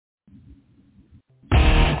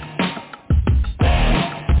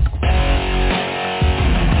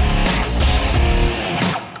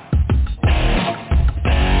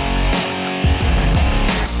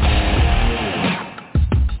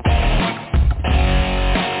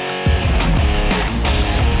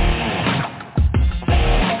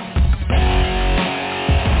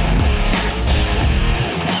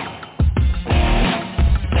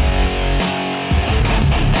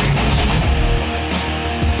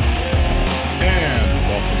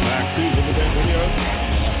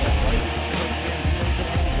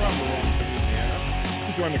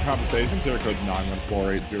join the conversation. Area code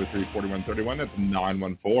 914-803-4131. That's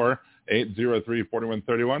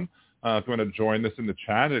 914-803-4131. If you want to join us in the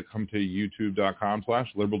chat, come to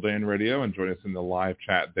youtube.com/LiberalDanRadio and join us in the live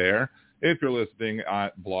chat there. If you're listening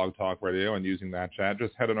at Blog Talk Radio and using that chat,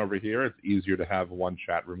 just head on over here. It's easier to have one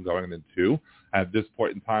chat room going than two at this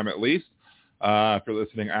point in time, at least. If you're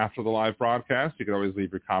listening after the live broadcast, you can always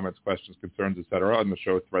leave your comments, questions, concerns, etc. on the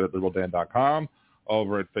show thread at liberaldan.com,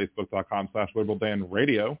 over at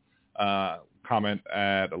facebook.com/liberaldanradio, comment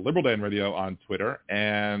at Liberal Dan Radio on Twitter,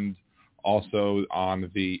 and also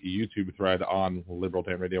on the YouTube thread on Liberal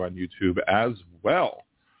Dan Radio on YouTube as well.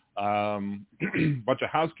 Bunch of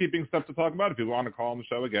housekeeping stuff to talk about. If you want to call on the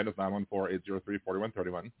show, again, it's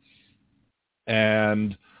 914-803-4131.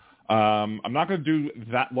 And I'm not going to do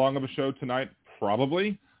that long of a show tonight,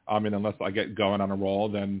 probably. I mean, unless I get going on a roll,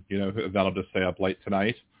 then, that'll just stay up late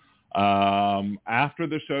tonight. After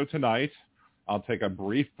the show tonight, I'll take a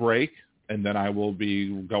brief break, and then I will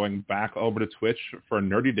be going back over to Twitch for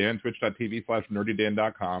Nerdy Dan,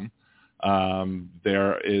 twitch.tv/nerdydan.com.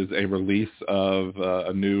 There is a release of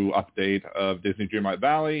a new update of Disney Dreamlight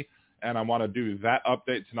Valley, and I want to do that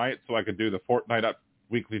update tonight so I could do the Fortnite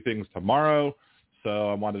weekly things tomorrow.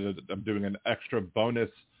 So I'm doing an extra bonus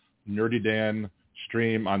Nerdy Dan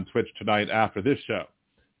stream on Twitch tonight after this show.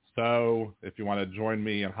 So if you want to join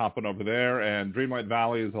me and hop on over there, and Dreamlight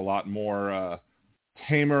Valley is a lot more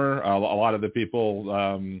tamer. A lot of the people,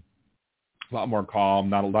 a lot more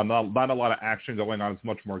calm, not a lot of action going on. It's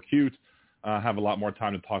much more cute. Have a lot more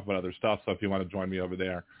time to talk about other stuff. So if you want to join me over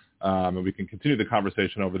there, and we can continue the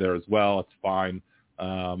conversation over there as well, it's fine.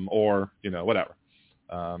 Or, whatever.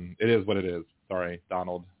 It is what it is. Sorry,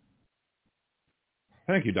 Donald.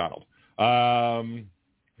 Thank you, Donald.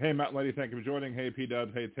 Hey, Matt Lady, thank you for joining. Hey,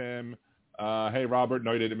 P-Dub. Hey, Tim. Hey, Robert.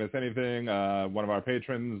 No, you didn't miss anything. One of our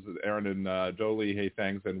patrons, Aaron and Jolie. Hey,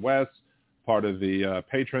 thanks. And Wes, part of the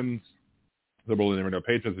patrons, Liberal Dan Radio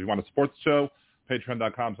patrons. If you want to support the show,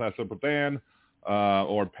 patreon.com/LiberalDan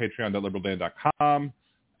or patreon.liberaldan.com.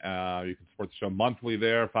 You can support the show monthly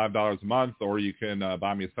there, $5 a month, or you can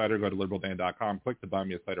buy me a cider. Go to liberaldan.com, click the Buy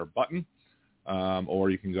Me a Cider button. Or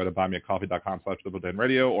you can go to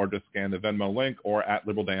buymeacoffee.com/LiberalDanRadio, or just scan the Venmo link, or at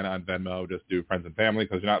LiberalDan on Venmo. Just do friends and family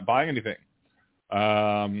because you're not buying anything.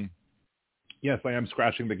 Yes, I am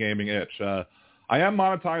scratching the gaming itch. I am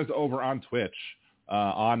monetized over on Twitch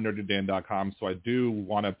on nerdydan.com, so I do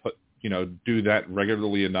want to do that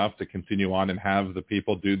regularly enough to continue on and have the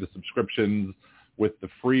people do the subscriptions with the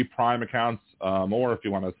free Prime accounts, or if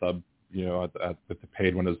you want to sub, with the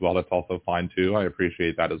paid one as well, that's also fine too. I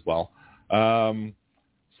appreciate that as well. And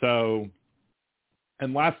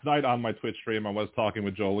last night on my Twitch stream, I was talking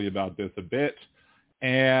with Jolie about this a bit,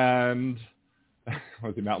 and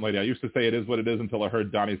was the Mountain Lady. I used to say it is what it is until I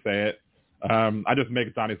heard Donnie say it. I just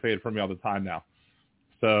make Donnie say it for me all the time now.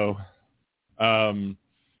 So, I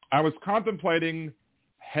was contemplating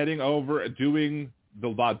heading over, doing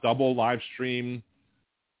the double live stream,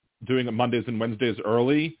 doing it Mondays and Wednesdays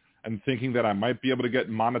early, and thinking that I might be able to get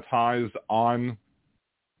monetized on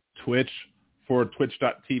Twitch for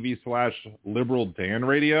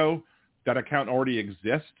twitch.tv/LiberalDanRadio. That account already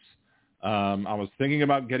exists. I was thinking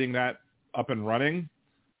about getting that up and running,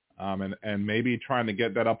 and maybe trying to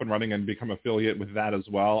get that up and running and become affiliate with that as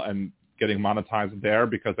well, and getting monetized there,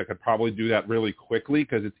 because I could probably do that really quickly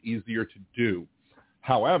because it's easier to do.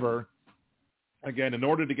 However, again, in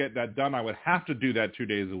order to get that done, I would have to do that 2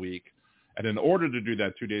 days a week. And in order to do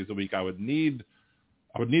that 2 days a week, I would need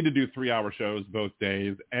to do 3-hour shows both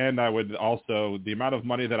days, and I would also, the amount of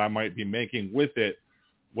money that I might be making with it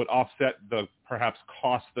would offset the perhaps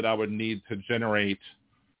costs that I would need to generate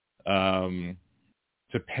to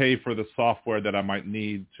pay for the software that I might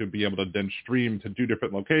need to be able to then stream to 2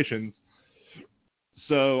 different locations.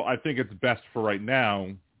 So I think it's best for right now,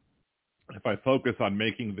 if I focus on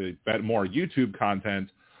making the more YouTube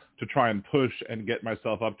content, to try and push and get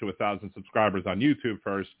myself up to 1,000 subscribers on YouTube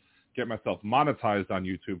first, get myself monetized on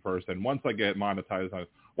YouTube first, and once I get to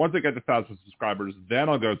 1,000 subscribers, then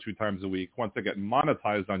I'll go 2 times a week. Once I get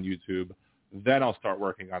monetized on YouTube, then I'll start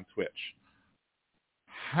working on Twitch.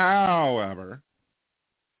 However,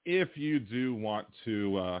 if you do want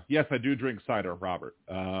to, yes, I do drink cider, Robert.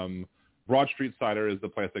 Broad Street Cider is the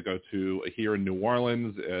place I go to here in New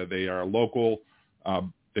Orleans. They are local.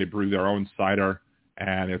 They brew their own cider,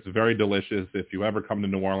 and it's very delicious. If you ever come to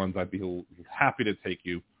New Orleans, I'd be happy to take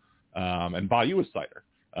you and buy you a cider.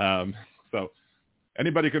 So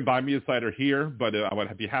anybody can buy me a cider here, but I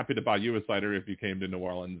would be happy to buy you a cider if you came to New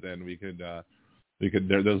Orleans, and we could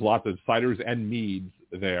There's lots of ciders and meads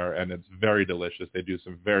there, and it's very delicious. They do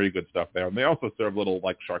some very good stuff there, and they also serve little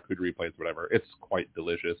like charcuterie plates, whatever. It's quite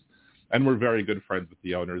delicious, and we're very good friends with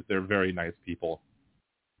the owners. They're very nice people.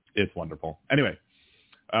 It's wonderful. Anyway,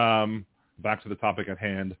 back to the topic at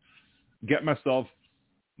hand. Get myself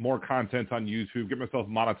more content on YouTube, get myself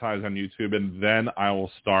monetized on YouTube, and then I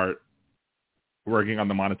will start working on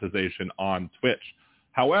the monetization on Twitch.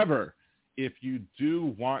 However, if you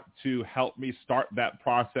do want to help me start that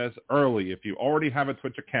process early, if you already have a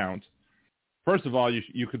Twitch account, first of all,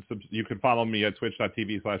 you could follow me at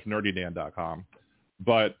twitch.tv/nerdydan.com,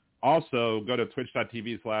 but also go to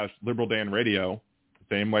twitch.tv/liberaldanradio,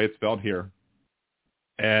 same way it's spelled here,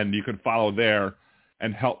 and you can follow there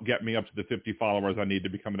and help get me up to the 50 followers I need to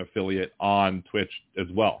become an affiliate on Twitch as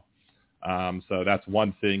well. So that's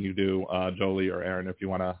one thing you do, Jolie or Aaron, if you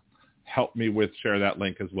want to help me with, share that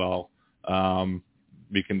link as well.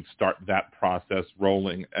 We can start that process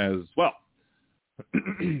rolling as well.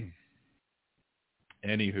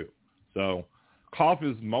 Anywho, so cough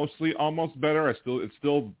is mostly almost better. It's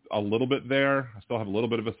still a little bit there. I still have a little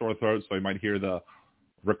bit of a sore throat, so you might hear the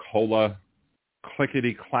Ricola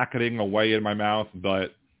clickety-clacketing away in my mouth,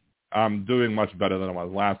 but I'm doing much better than I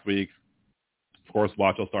was last week. Of course,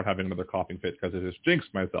 watch, I'll start having another coughing fit because it just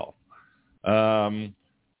jinxed myself.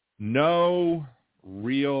 No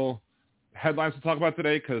real headlines to talk about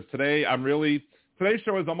today, because today's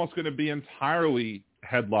show is almost going to be entirely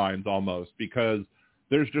headlines almost, because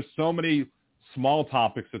there's just so many small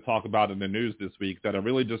topics to talk about in the news this week that I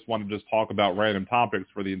really just want to just talk about random topics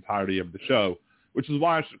for the entirety of the show, which is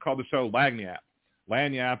why I should call the show Lagniappe.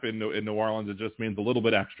 Lagniappe in New Orleans, it just means a little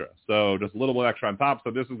bit extra. So just a little bit extra on top.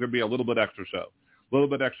 So this is going to be a little bit extra show, a little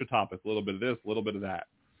bit extra topic, a little bit of this, a little bit of that.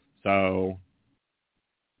 So,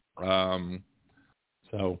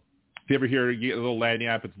 if you ever hear a little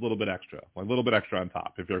Lagniappe, it's a little bit extra, like a little bit extra on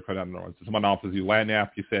top. If you're coming down to New Orleans, if someone offers you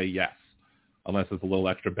Lagniappe, you say yes. Unless it's a little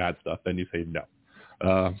extra bad stuff, then you say no.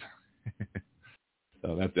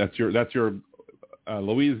 So that's your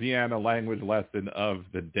Louisiana language lesson of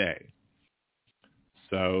the day.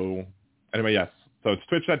 So anyway, yes. So it's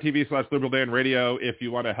twitch.tv/liberaldanradio if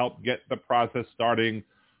you want to help get the process started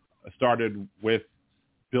with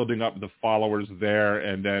building up the followers there.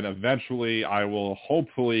 And then eventually I will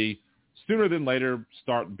hopefully sooner than later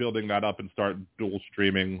start building that up and start dual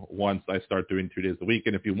streaming once I start doing 2 days a week.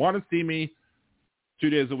 And if you want to see me 2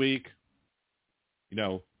 days a week,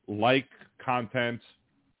 like content,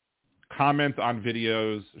 comment on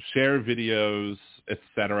videos, share videos,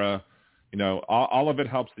 etc. All of it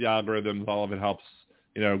helps the algorithms. All of it helps,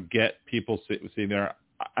 get people seeing there.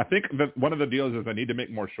 I think that one of the deals is I need to make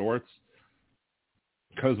more shorts,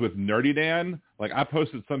 because with Nerdy Dan, like I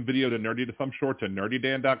posted some short to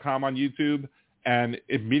nerdydan.com on YouTube, and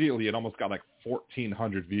immediately it almost got like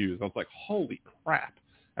 1,400 views. I was like, holy crap.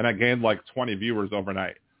 And I gained like 20 viewers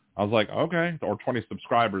overnight. I was like, okay, or 20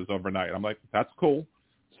 subscribers overnight. I'm like, that's cool.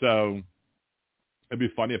 So it'd be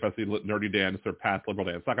funny if I see Nerdy Dan surpass Liberal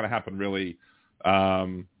Dan. It's not going to happen really.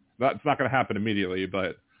 It's not going to happen immediately,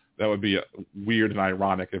 but that would be weird and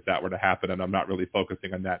ironic if that were to happen, and I'm not really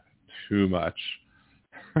focusing on that too much.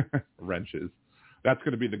 Wrenches. That's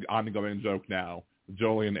going to be the ongoing joke now.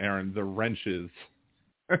 Jolie and Aaron, the wrenches.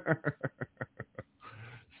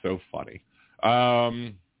 So funny.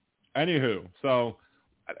 Anywho, so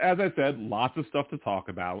as I said, lots of stuff to talk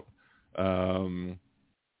about.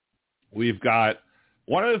 We've got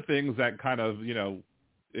one of the things that kind of,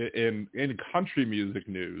 in country music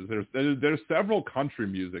news, there's several country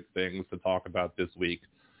music things to talk about this week.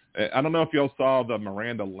 I don't know if y'all saw the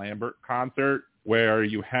Miranda Lambert concert where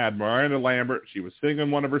you had Miranda Lambert. She was singing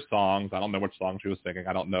one of her songs. I don't know which song she was singing.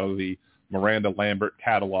 I don't know the Miranda Lambert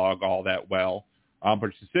catalog all that well.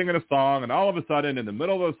 But she's singing a song, and all of a sudden, in the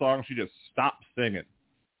middle of the song, she just stopped singing.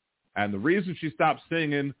 And the reason she stopped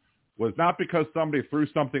singing was not because somebody threw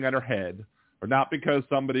something at her head, or not because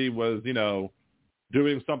somebody was,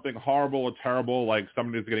 doing something horrible or terrible, like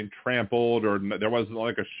somebody's getting trampled, or there was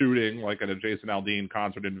like a shooting, like at a Jason Aldean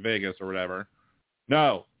concert in Vegas or whatever.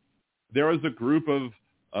 No, there was a group of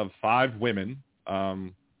 5 women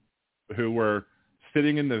who were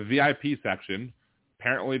sitting in the VIP section.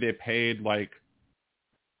 Apparently they paid like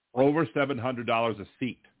over $700 a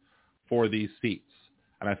seat for these seats.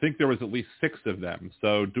 And I think there was at least 6 of them.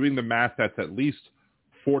 So doing the math, that's at least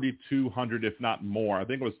 4,200, if not more. I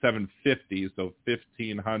think it was 750, so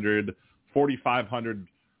 1,500, 4,500,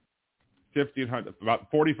 1,500,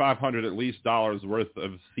 about 4,500 at least dollars worth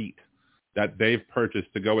of seat that they've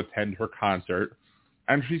purchased to go attend her concert.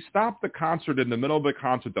 And she stopped the concert in the middle of the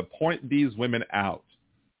concert to point these women out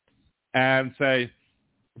and say,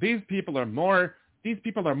 these people are more these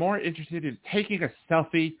people are more interested in taking a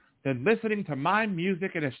selfie than listening to my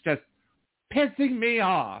music, and it's just pissing me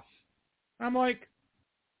off. I'm like,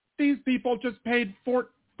 these people just paid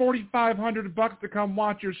 $4,500 to come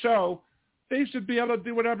watch your show. They should be able to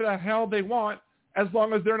do whatever the hell they want as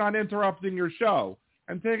long as they're not interrupting your show.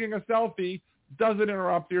 And taking a selfie doesn't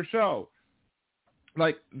interrupt your show.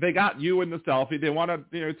 Like, they got you in the selfie. They want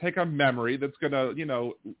to, take a memory that's going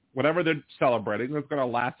to, whatever they're celebrating, that's going to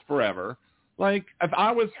last forever. Like, if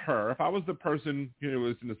I was her, if I was the person who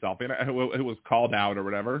was in the selfie and it was called out or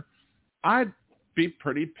whatever, I'd be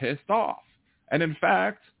pretty pissed off. And in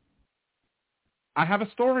fact, I have a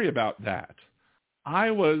story about that.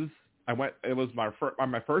 It was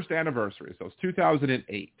my first anniversary, so it was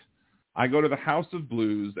 2008. I go to the House of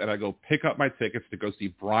Blues and I go pick up my tickets to go see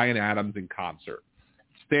Bryan Adams in concert.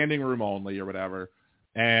 Standing room only or whatever,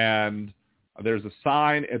 and there's a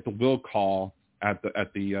sign at the will call at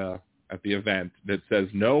the event that says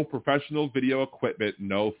no professional video equipment,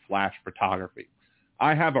 no flash photography.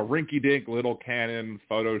 I have a rinky-dink little Canon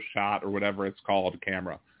Photoshop or whatever it's called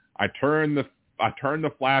camera. I turn the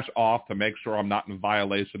flash off to make sure I'm not in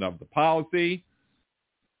violation of the policy.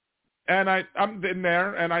 And I'm in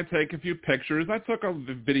there and I take a few pictures. I took a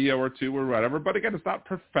video or two or whatever, but again, it's not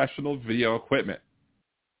professional video equipment.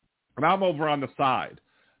 And I'm over on the side.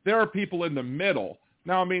 There are people in the middle.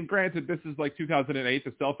 Now, I mean, granted, this is like 2008.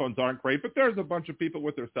 The cell phones aren't great, but there's a bunch of people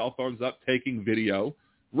with their cell phones up taking video,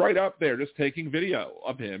 right up there, just taking video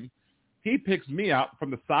of him. He picks me up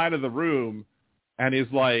from the side of the room and he's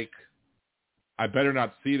like, I better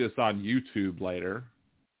not see this on YouTube later.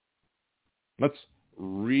 Let's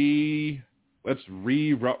re-roll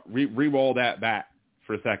that back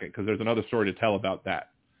for a second because there's another story to tell about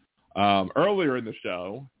that. Earlier in the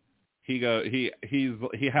show, he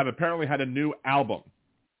had apparently had a new album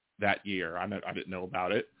that year. I didn't know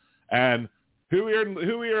about it. And who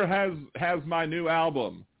here has my new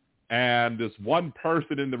album? And this one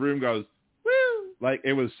person in the room goes, woo! Like,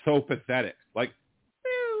 it was so pathetic. Like,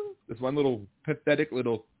 woo! This one little pathetic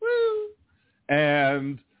little woo!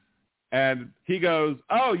 And he goes,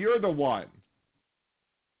 oh, you're the one.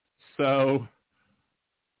 So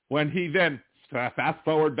when he then fast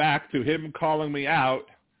forward back to him calling me out,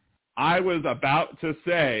 I was about to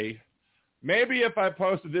say, maybe if I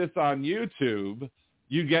posted this on YouTube,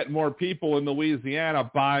 you get more people in Louisiana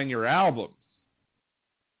buying your albums.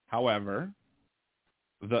 However,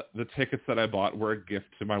 the tickets that I bought were a gift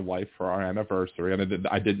to my wife for our anniversary, and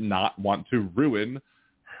I did not want to ruin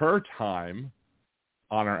her time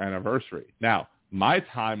on our anniversary. Now, my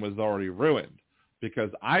time was already ruined because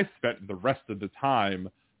I spent the rest of the time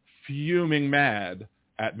fuming mad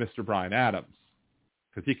at Mr. Bryan Adams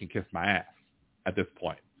because he can kiss my ass at this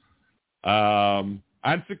point. And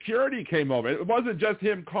security came over. It wasn't just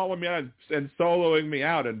him calling me out and soloing me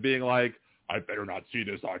out and being like, I better not see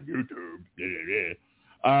this on YouTube.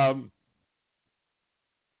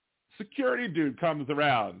 Security dude comes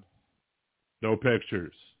around. No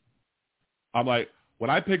pictures. I'm like, when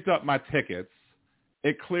I picked up my tickets,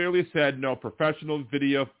 it clearly said no professional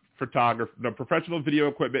video photography, no professional video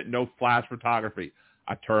equipment, no flash photography.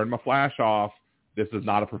 I turned my flash off. This is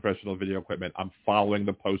not a professional video equipment. I'm following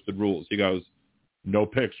the posted rules. He goes, no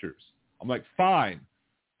pictures. I'm like, fine.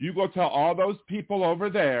 You go tell all those people over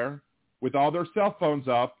there with all their cell phones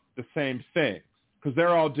up the same thing because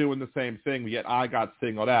they're all doing the same thing, yet I got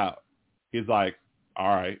singled out. He's like,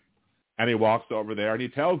 all right. And he walks over there and he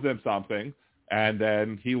tells them something, and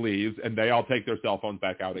then he leaves, and they all take their cell phones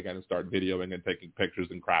back out again and start videoing and taking pictures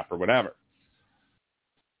and crap or whatever.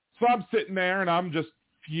 So I'm sitting there, and I'm just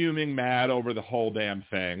fuming mad over the whole damn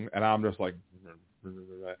thing, and I'm just like,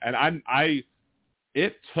 and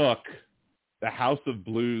it took the House of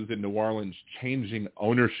Blues in New Orleans changing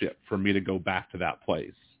ownership for me to go back to that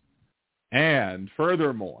place. And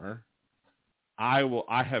furthermore,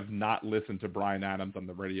 I have not listened to Bryan Adams on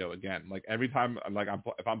the radio again. Like every time, like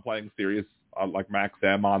if I'm playing Sirius, like Max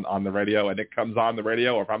M on the radio, and it comes on the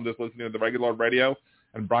radio, or if I'm just listening to the regular radio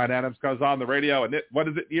and Bryan Adams comes on the radio, and what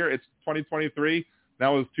is it year? It's 2023. That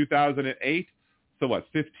was 2008. So what?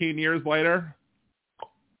 15 years later,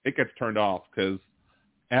 it gets turned off because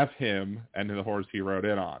F him and the horse he rode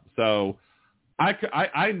in on. So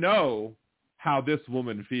I know how this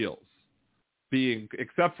woman feels,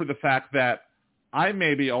 except for the fact that I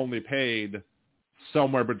maybe only paid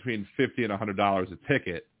somewhere between $50 and $100 a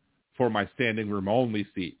ticket for my standing room only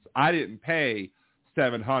seats. I didn't pay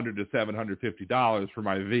 $700 to $750 for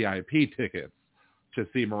my VIP tickets to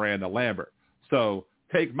see Miranda Lambert. So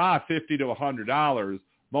take my $50 to $100,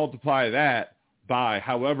 multiply that by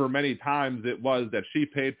however many times it was that she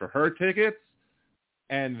paid for her tickets,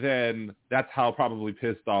 And then that's how probably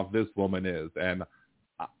pissed off this woman is. And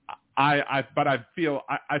I feel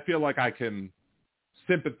like I can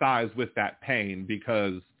sympathize with that pain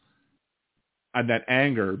and that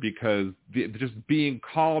anger, because just being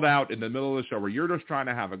called out in the middle of the show where you're just trying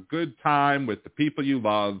to have a good time with the people you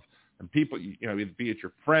love and people, be it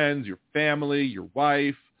your friends, your family, your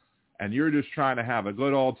wife, and you're just trying to have a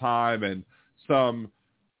good old time, and some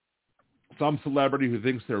celebrity who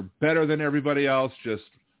thinks they're better than everybody else just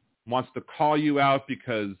wants to call you out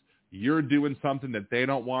because you're doing something that they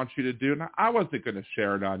don't want you to do. Now, I wasn't going to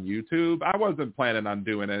share it on YouTube. I wasn't planning on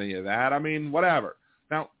doing any of that. I mean, whatever.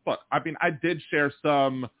 Now, look, I did share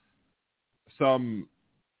some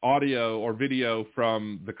audio or video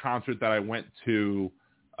from the concert that I went to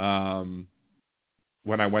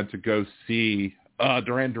when I went to go see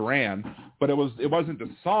Duran Duran, but it wasn't the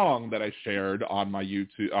song that I shared on my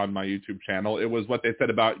YouTube channel. It was what they said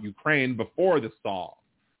about Ukraine before the song,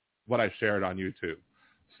 what I shared on YouTube.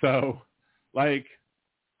 So, like,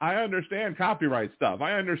 I understand copyright stuff.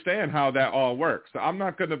 I understand how that all works. So I'm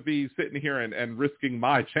not going to be sitting here and risking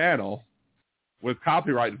my channel with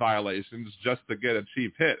copyright violations just to get a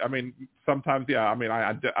cheap hit. I mean, sometimes, yeah,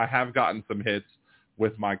 I have gotten some hits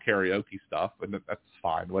with my karaoke stuff, and that's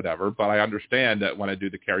fine, whatever. But I understand that when I do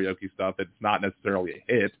the karaoke stuff, it's not necessarily a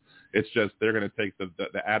hit. It's just they're going to take the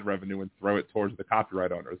ad revenue and throw it towards the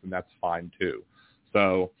copyright owners, and that's fine too.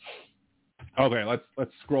 So, okay,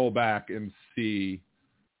 let's scroll back and see.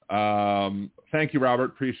 Thank you, Robert.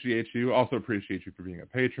 Appreciate you. Also appreciate you for being a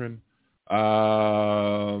patron.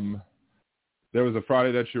 There was a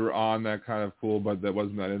Friday that you were on that kind of cool, but that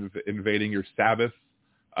wasn't invading your Sabbath.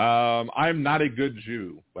 I'm not a good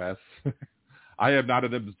Jew, Wes. I am not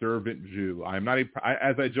an observant Jew. I am not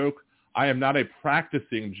as I joke, I am not a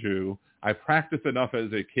practicing Jew. I practiced enough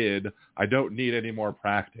as a kid. I don't need any more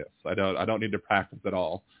practice. I don't need to practice at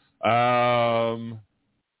all.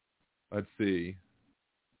 Let's see.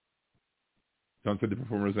 Don't say the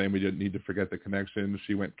performer's name. We didn't need to forget the connection.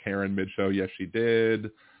 She went Karen mid-show. Yes, she did.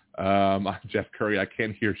 Jeff Curry, I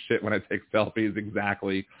can't hear shit when I take selfies.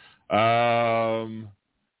 Exactly.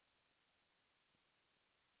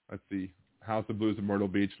 Let's see. House of Blues in Myrtle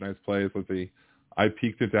Beach, nice place. Let's see. I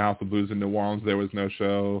peeked into House of Blues in New Orleans. There was no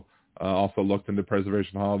show. Also looked into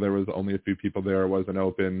Preservation Hall. There was only a few people there. It wasn't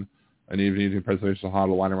open. And even using Preservation Hall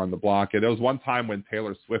to line around the block. Yeah, there was one time when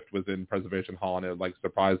Taylor Swift was in Preservation Hall, and it like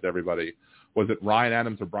surprised everybody. Was it Ryan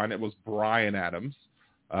Adams or Brian? It was Brian Adams.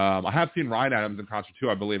 I have seen Ryan Adams in concert too,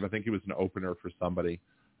 I believe. I think he was an opener for somebody.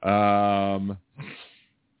 I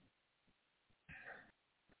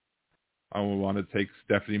want to take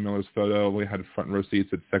Stephanie Miller's photo. We had front row seats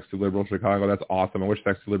at Sexy Liberal Chicago. That's awesome. I wish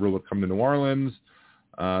Sexy Liberal would come to New Orleans.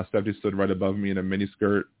 Stephanie stood right above me in a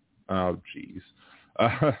miniskirt. Oh, jeez.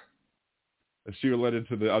 Is she related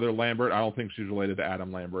to the other Lambert? I don't think she's related to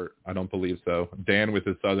Adam Lambert. I don't believe so. Dan with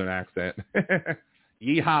his southern accent.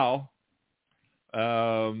 Yeehaw.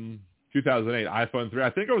 2008 iPhone 3.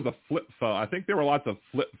 I think it was a flip phone. I think there were lots of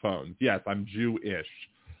flip phones. Yes, I'm Jewish.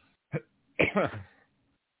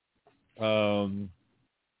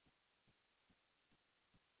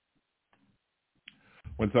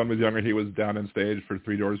 When someone was younger, he was down on stage for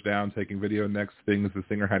Three Doors Down taking video. Next things, the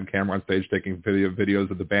singer had camera on stage taking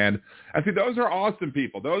videos of the band. I see those are awesome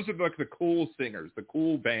people. Those are like the cool singers, the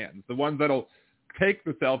cool bands, the ones that'll take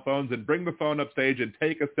the cell phones and bring the phone up stage and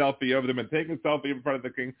take a selfie over them and take a selfie in front of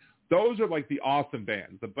the king. Those are like the awesome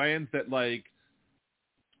bands, the bands that like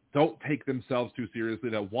don't take themselves too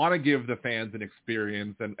seriously, that want to give the fans an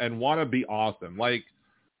experience and want to be awesome. Like.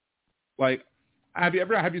 Have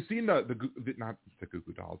you seen the not the Goo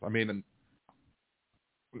Goo Dolls? I mean,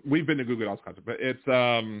 we've been to Goo Goo Dolls concert, but it's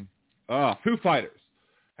Foo Fighters.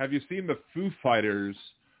 Have you seen the Foo Fighters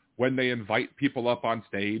when they invite people up on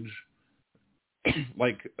stage?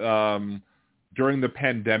 Like during the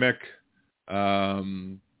pandemic,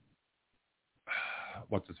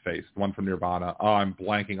 what's his face? The one from Nirvana. Oh, I'm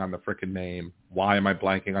blanking on the frickin' name. Why am I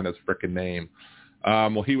blanking on his frickin' name?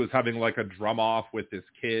 Well, he was having like a drum off with this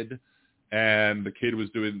kid. And the kid was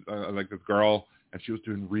doing, like this girl, and she was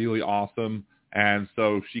doing really awesome. And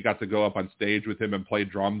so she got to go up on stage with him and play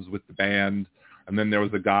drums with the band. And then there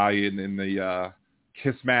was a guy in the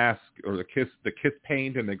Kiss mask or the Kiss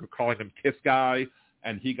paint, and they were calling him Kiss Guy.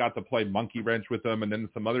 And he got to play Monkey Wrench with them. And then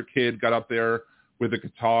some other kid got up there with a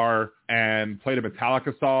guitar and played a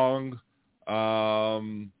Metallica song.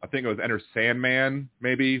 I think it was Enter Sandman,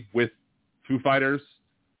 maybe, with Foo Fighters.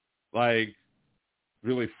 Like,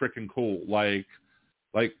 really freaking cool. Like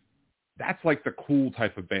that's like the cool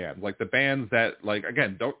type of band, like the bands that, like,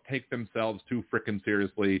 again, don't take themselves too freaking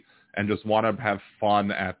seriously and just want to have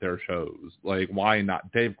fun at their shows. Like, why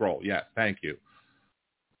not? Dave Grohl, yes, thank you.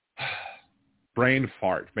 Brain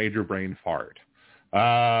fart, major brain fart.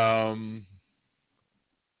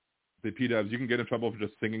 The P-Dubs, you can get in trouble for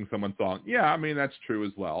just singing someone's song. Yeah, I mean, that's true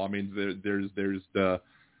as well. I mean, there's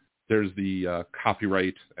the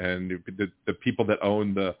copyright and the people that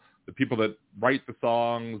own the people that write the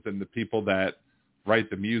songs and the people that write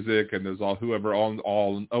the music, and there's whoever owns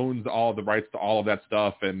all the rights to all of that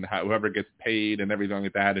stuff, and whoever gets paid and everything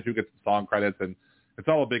like that, and who gets the song credits, and it's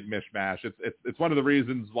all a big mishmash. It's one of the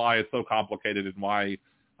reasons why it's so complicated and why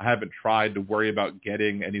I haven't tried to worry about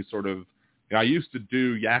getting any sort of. I used to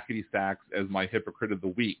do Yakety Sax as my hypocrite of the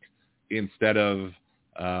week instead of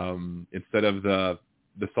the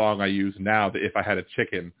song I use now, the If I Had a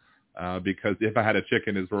Chicken, because If I Had a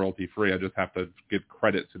Chicken is royalty free. I just have to give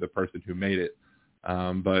credit to the person who made it.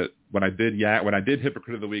 But when I did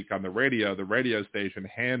hypocrite of the week on the radio station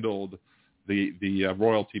handled the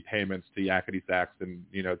royalty payments to Yakety Sax and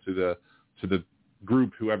to the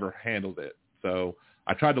group whoever handled it. So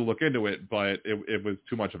I tried to look into it, but it was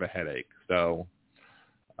too much of a headache. So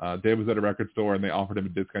Dave was at a record store, and they offered him a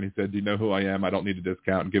discount. He said, "Do you know who I am? I don't need a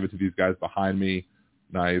discount, and give it to these guys behind me."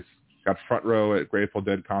 Nice. Got front row at Grateful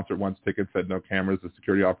Dead concert once. Tickets said no cameras. The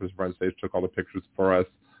security officer in front of the stage took all the pictures for us.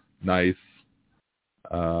 Nice.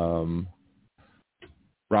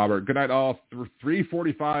 Robert, good night all.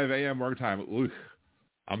 3:45 a.m. work time. Oof,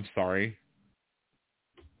 I'm sorry.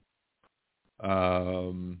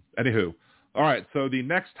 Anywho. All right, so the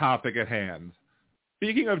next topic at hand.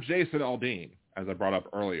 Speaking of Jason Aldean, as I brought up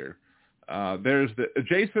earlier, there's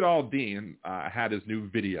Jason Aldean had his new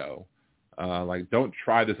video, like "Don't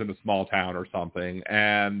Try This in a Small Town" or something,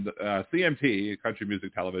 and CMT, Country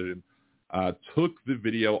Music Television, took the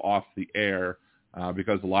video off the air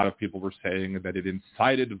because a lot of people were saying that it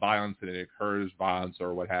incited violence and it encouraged violence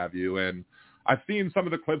or what have you. And I've seen some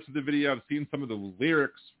of the clips of the video. I've seen some of the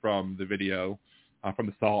lyrics from the video. From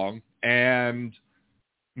the song, and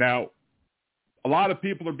now a lot of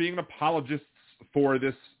people are being apologists for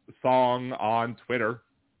this song on Twitter,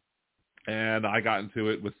 and I got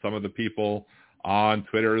into it with some of the people on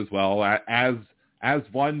Twitter as well, as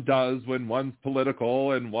one does when one's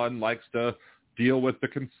political and one likes to deal with the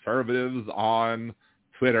conservatives on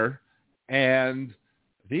Twitter, and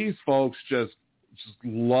these folks just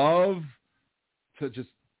love to just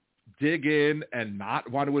dig in and not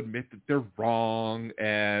want to admit that they're wrong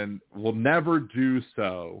and will never do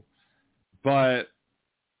so. But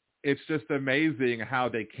it's just amazing how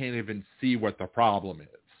they can't even see what the problem is.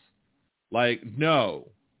 Like, no,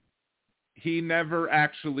 he never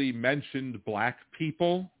actually mentioned black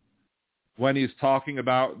people when he's talking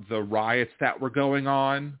about the riots that were going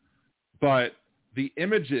on. But the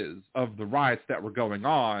images of the riots that were going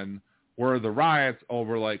on were the riots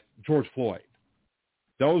over, like, George Floyd.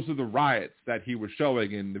 Those are the riots that he was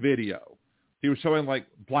showing in the video. He was showing, like,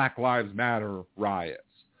 Black Lives Matter riots.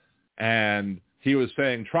 And he was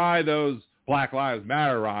saying, try those Black Lives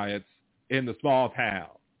Matter riots in the small town.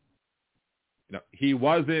 He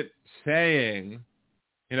wasn't saying,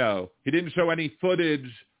 he didn't show any footage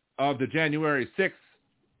of the January 6th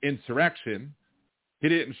insurrection. He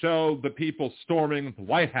didn't show the people storming the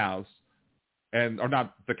White House, or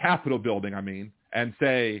not the Capitol building, and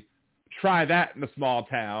say, try that in a small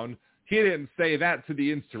town. He didn't say that to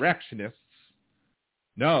the insurrectionists.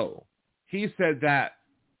 No, he said that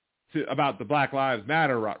about the Black Lives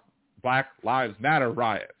Matter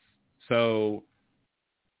riots. So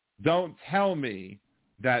don't tell me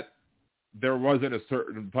that there wasn't a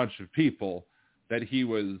certain bunch of people that he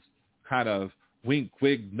was kind of wink,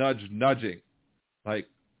 wig, nudge, nudging. Like,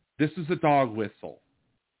 this is a dog whistle.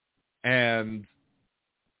 And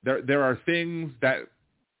there are things that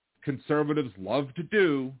conservatives love to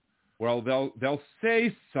do. Well, they'll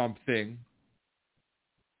say something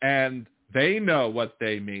and they know what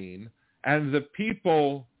they mean, and the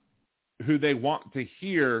people who they want to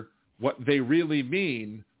hear what they really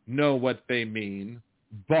mean know what they mean.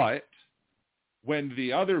 But when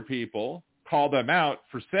the other people call them out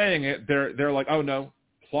for saying it, they're like, oh no,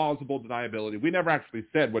 plausible deniability. We never actually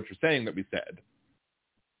said what you're saying that we said,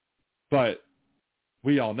 but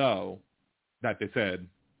we all know that they said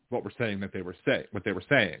what we're saying that what they were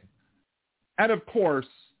saying. And of course,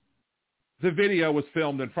 the video was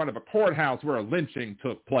filmed in front of a courthouse where a lynching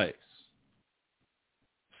took place.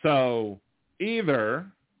 So either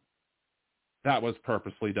that was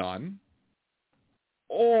purposely done,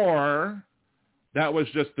 or that was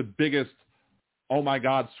just the biggest, oh my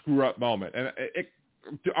God, screw up moment. And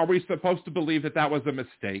are we supposed to believe that that was a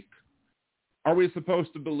mistake? Are we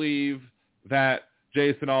supposed to believe that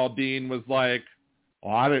Jason Aldean was like,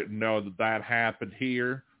 well, I didn't know that happened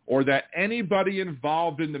here, or that anybody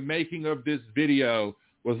involved in the making of this video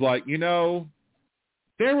was like,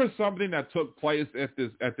 there was something that took place at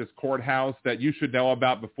this courthouse that you should know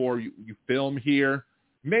about before you film here.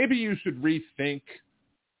 Maybe you should rethink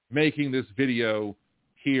making this video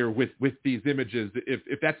here with these images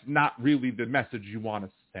if that's not really the message you want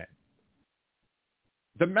to send.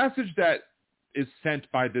 The message that is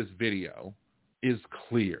sent by this video is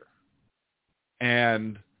clear.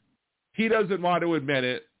 And he doesn't want to admit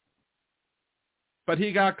it, but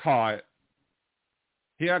he got caught.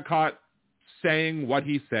 He got caught saying what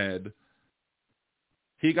he said.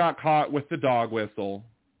 He got caught with the dog whistle.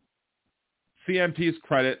 CMT's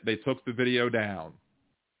credit, they took the video down.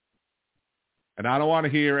 And I don't want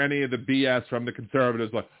to hear any of the BS from the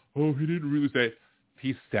conservatives like, oh, he didn't really say it.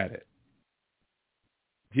 He said it.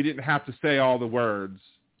 He didn't have to say all the words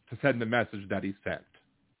to send the message that he sent.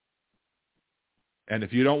 And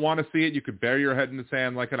if you don't want to see it, you could bury your head in the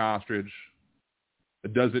sand like an ostrich.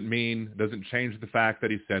 It doesn't change the fact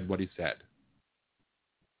that he said what he said.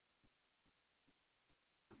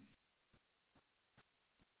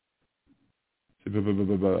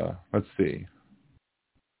 Let's see.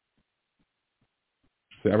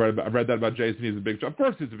 I read that about Jason. He's a big, of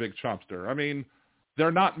course he's a big Trumpster. I mean, there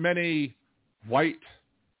are not many white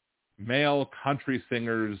male country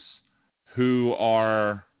singers who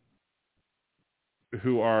are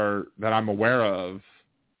that I'm aware of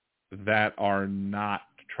that are not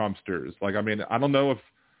Trumpsters. Like, I mean, I don't know if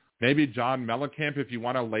maybe John Mellencamp, if you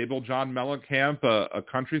want to label John Mellencamp a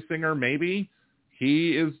country singer, maybe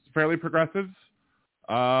he is fairly progressive.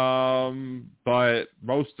 But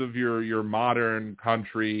most of your modern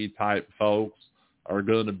country type folks are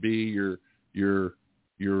going to be your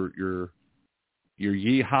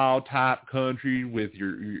yeehaw type country with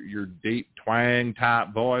your deep twang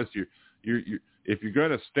type voice. If you're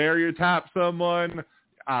going to stereotype someone,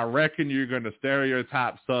 I reckon you're going to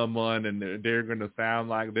stereotype someone and they're going to sound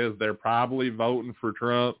like this. They're probably voting for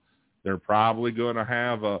Trump. They're probably going to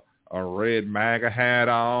have a red MAGA hat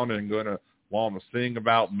on and going to want to sing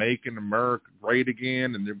about making America great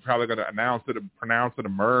again, and they're probably going to pronounce it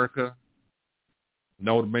America.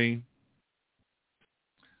 Know what I mean?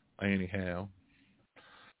 Anyhow.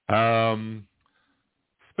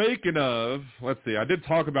 Speaking of, let's see, I did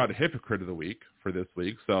talk about a hypocrite of the week for this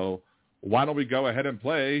week, so why don't we go ahead and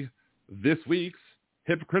play this week's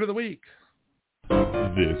hypocrite of the week?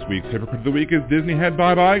 This week's hypocrite of the week is Disney head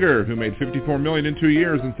Bob Iger, who made $54 million in 2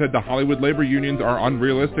 years and said the Hollywood labor unions are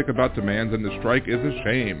unrealistic about demands and the strike is a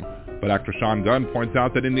shame. But actor Sean Gunn points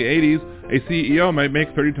out that in the 80s, a CEO might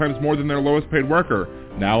make 30 times more than their lowest paid worker.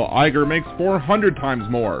 Now Iger makes 400 times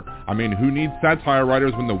more. I mean, who needs satire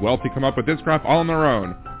writers when the wealthy come up with this crap all on their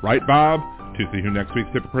own? Right, Bob? To see who next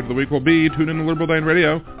week's hypocrite of the week will be, tune in to Liberal Dan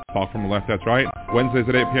Radio. Talk from the left, that's right. Wednesdays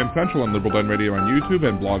at 8 p.m. Central on Liberal Dan Radio on YouTube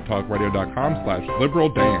and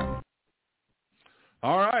blogtalkradio.com/LiberalDan.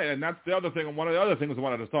 All right, and that's the other thing. One of the other things I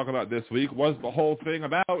wanted to talk about this week was the whole thing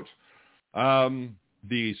about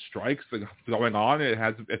the strikes going on. It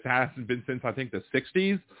hasn't been since, I think, the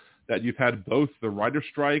 60s that you've had both the writer's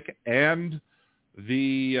strike and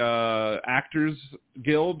the Actors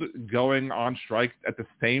Guild going on strike at the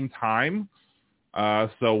same time.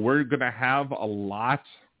 So we're going to have a lot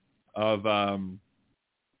of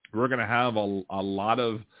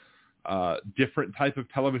different type of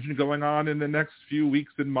television going on in the next few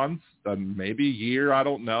weeks and months, maybe a year, I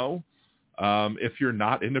don't know. If you're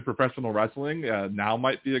not into professional wrestling, now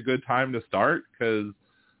might be a good time to start, because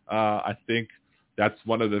I think that's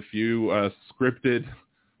one of the few scripted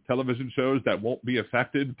television shows that won't be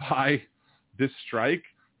affected by this strike.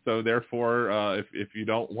 So therefore, if you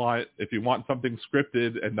want something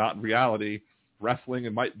scripted and not reality, wrestling,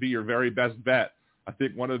 it might be your very best bet. I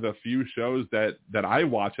think one of the few shows that I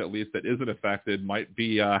watch, at least, that isn't affected might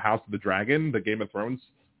be House of the Dragon, the Game of Thrones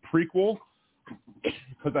prequel,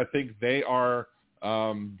 because I think they are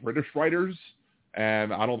British writers,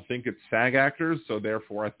 and I don't think it's SAG actors, so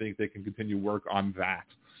therefore I think they can continue work on that.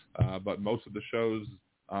 But most of the shows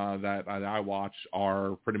that I watch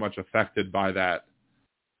are pretty much affected by that.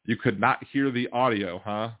 You could not hear the audio,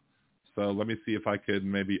 huh? So let me see if I could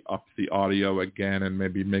maybe up the audio again and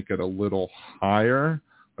maybe make it a little higher.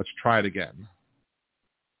 Let's try it again.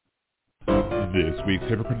 This week's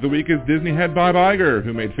hypocrite of the week is Disney head Bob Iger,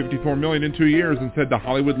 who made $54 million in 2 years and said the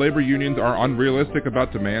Hollywood labor unions are unrealistic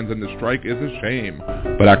about demands and the strike is a shame.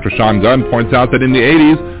 But actor Sean Gunn points out that in the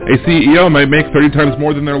 80s, a CEO might make 30 times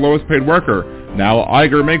more than their lowest paid worker. Now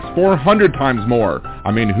Iger makes 400 times more.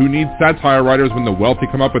 I mean, who needs satire writers when the wealthy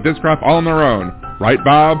come up with this crap all on their own? Right,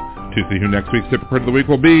 Bob? To see who next week's Hypocrite of the Week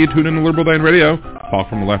will be, tune in to Liberal Dan Radio. Talk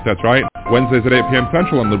from the left, that's right. Wednesdays at 8 p.m.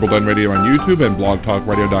 Central on Liberal Dan Radio on YouTube and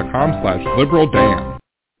blogtalkradio.com/LiberalDan.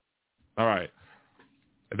 All right.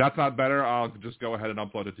 If that's not better, I'll just go ahead and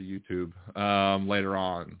upload it to YouTube later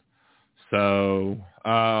on. So,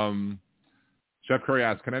 Jeff Curry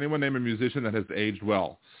asks, can anyone name a musician that has aged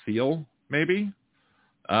well? Seal, maybe?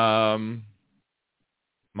 Montel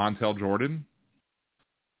Jordan?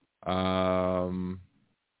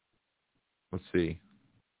 Let's see.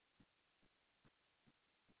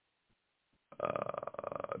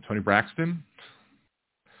 Tony Braxton?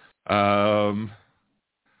 Now,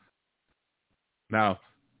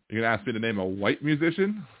 you're going to ask me to name a white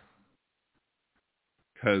musician?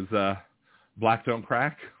 Because black don't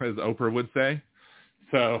crack, as Oprah would say.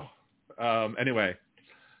 So, anyway.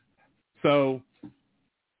 So,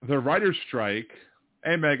 the writer's strike.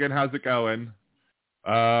 Hey, Megan, how's it going?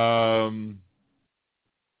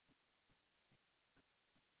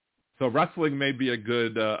 So wrestling may be a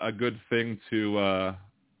good thing to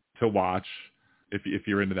watch if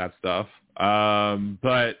you're into that stuff.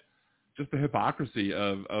 But just the hypocrisy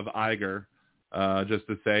of Iger, just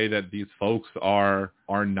to say that these folks are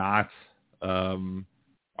not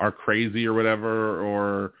are crazy or whatever,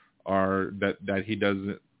 or are that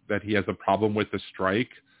he has a problem with the strike.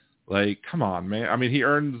 Like, come on, man. I mean, he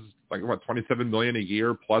earns like what, $27 million a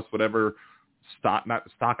year plus whatever stock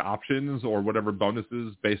options or whatever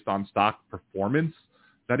bonuses based on stock performance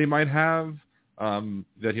that he might have.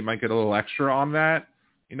 That he might get a little extra on that.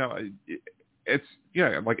 You know, it's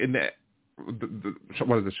like in the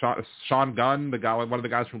what is it? Sean Gunn, one of the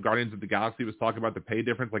guys from Guardians of the Galaxy, was talking about the pay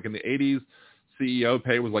difference. Like in the 80s, CEO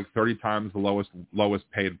pay was like 30 times the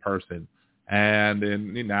lowest paid person. And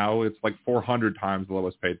now it's like 400 times the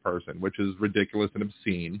lowest paid person, which is ridiculous and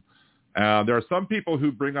obscene. There are some people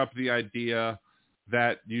who bring up the idea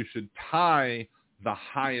that you should tie the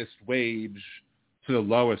highest wage to the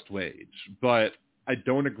lowest wage, but I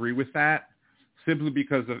don't agree with that, simply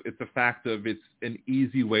because it's a fact of it's an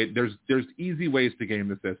easy way. There's easy ways to game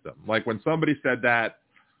the system. Like when somebody said that,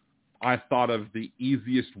 I thought of the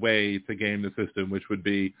easiest way to game the system, which would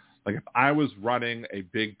be like if I was running a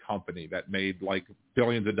big company that made like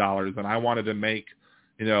billions of dollars and I wanted to make,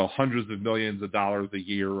 hundreds of millions of dollars a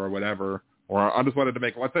year or whatever, or I just wanted to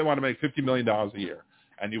make, let's say I want to make $50 million a year,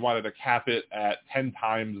 and you wanted to cap it at 10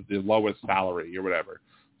 times the lowest salary or whatever.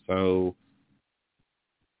 So,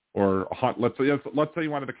 or let's say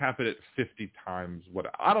you wanted to cap it at 50 times what,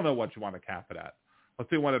 I don't know what you want to cap it at.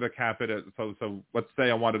 Let's say you wanted to cap it at, so let's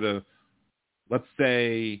say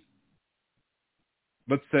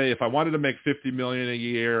if I wanted to make $50 million a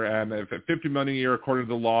year, and if at $50 million a year, according to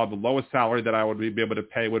the law, the lowest salary that I would be able to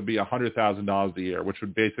pay would be $100,000 a year, which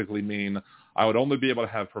would basically mean I would only be able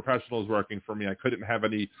to have professionals working for me. I couldn't have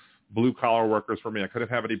any blue collar workers for me. I couldn't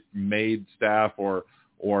have any maid staff or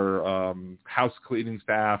house cleaning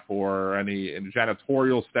staff or any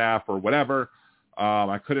janitorial staff or whatever.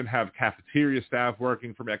 I couldn't have cafeteria staff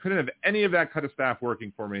working for me. I couldn't have any of that kind of staff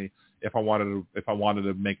working for me if I wanted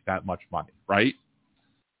to make that much money, right?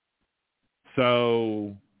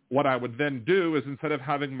 So what I would then do is, instead of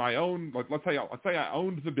having my own, like let's say I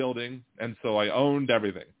owned the building, and so I owned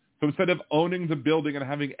everything. So instead of owning the building and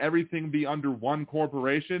having everything be under one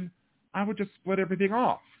corporation, I would just split everything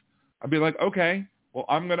off. I'd be like, okay, well,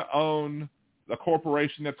 I'm going to own a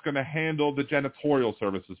corporation that's going to handle the janitorial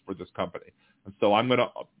services for this company. And so I'm going to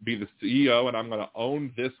be the CEO, and I'm going to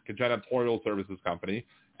own this janitorial services company.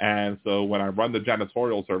 And so when I run the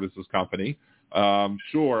janitorial services company,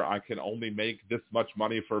 sure, I can only make this much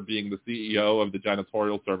money for being the CEO of the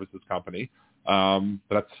janitorial services company. But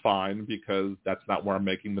that's fine, because that's not where I'm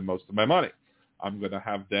making the most of my money. I'm going to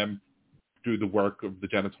have them do the work of the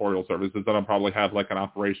janitorial services, and I'll probably have like an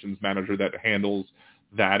operations manager that handles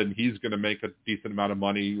that, and he's going to make a decent amount of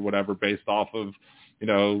money, whatever, based off of,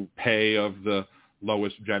 pay of the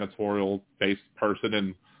lowest janitorial-based person,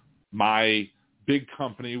 and my big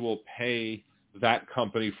company will pay that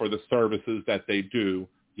company for the services that they do,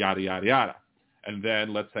 yada, yada, yada. And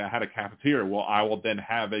then let's say I had a cafeteria. Well, I will then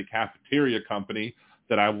have a cafeteria company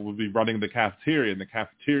that I will be running the cafeteria, and the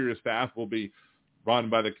cafeteria staff will be run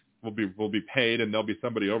by will be paid, and there'll be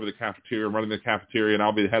somebody over the cafeteria running the cafeteria, and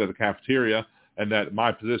I'll be the head of the cafeteria, and that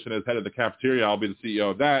my position as head of the cafeteria, I'll be the CEO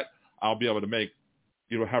of that. I'll be able to make,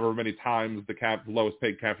 however many times the lowest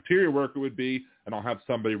paid cafeteria worker would be, and I'll have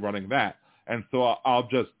somebody running that. And so I'll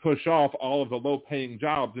just push off all of the low-paying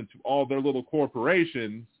jobs into all their little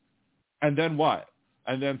corporations, and then what?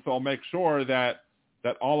 And then so I'll make sure that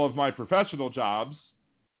that all of my professional jobs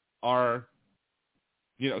are,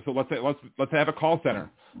 so let's say I have a call center.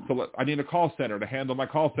 So I need a call center to handle my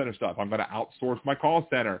call center stuff. I'm going to outsource my call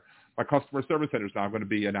center. My customer service center is now going to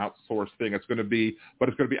be an outsourced thing. It's going to be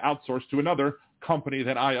outsourced to another company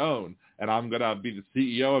that I own, and I'm going to be the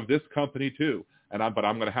CEO of this company too. But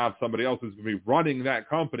I'm going to have somebody else who's going to be running that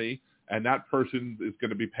company, and that person is going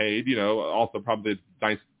to be paid, also probably a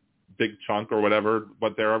nice big chunk or whatever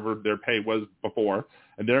their pay was before,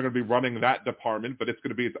 and they're going to be running that department, but it's going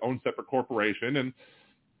to be its own separate corporation, and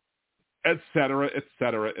et cetera, et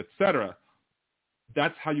cetera, et cetera.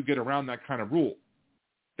 That's how you get around that kind of rule.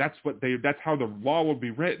 That's how the law will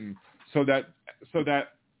be written, so that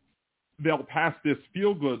they'll pass this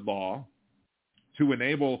feel-good law to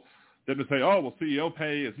enable them to say, oh, well, CEO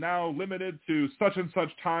pay is now limited to such and such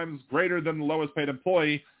times greater than the lowest paid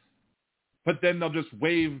employee, but then they'll just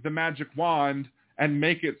wave the magic wand and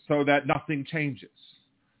make it so that nothing changes.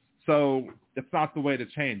 So it's not the way to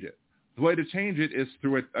change it. The way to change it is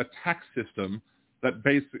through a tax system that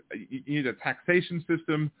you need a taxation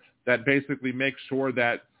system that basically makes sure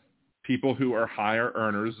that people who are higher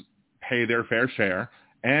earners pay their fair share,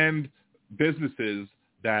 and businesses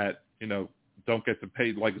that, don't get to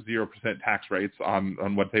pay like 0% tax rates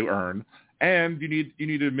on what they earn. And you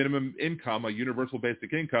need a minimum income, a universal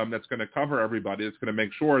basic income that's going to cover everybody. It's going to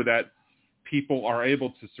make sure that people are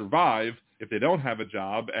able to survive if they don't have a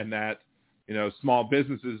job, and that, small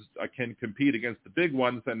businesses can compete against the big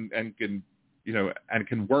ones and can, and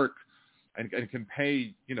can work and can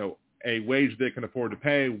pay, a wage they can afford to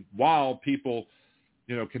pay, while people,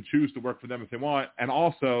 can choose to work for them if they want. And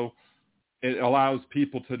also it allows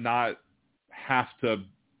people to not have to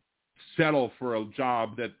settle for a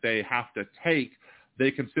job that they have to take.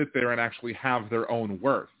 They can sit there and actually have their own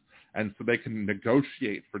worth. And so they can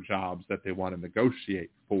negotiate for jobs that they want to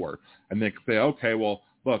negotiate for. And they can say, okay, well,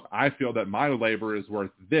 look, I feel that my labor is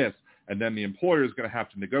worth this. And then the employer is going to have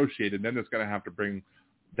to negotiate, and then it's going to have to bring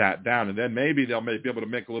that down. And then maybe they'll be able to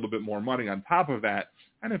make a little bit more money on top of that.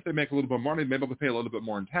 And if they make a little bit more money, maybe they'll pay a little bit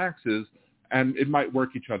more in taxes, and it might work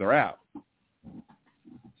each other out.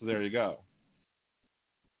 So there you go.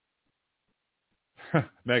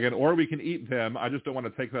 Megan, or we can eat them. I just don't want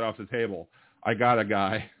to take that off the table. I got a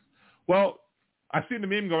guy. Well, I've seen the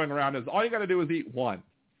meme going around is all you got to do is eat one.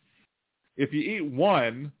 If you eat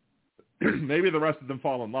one, maybe the rest of them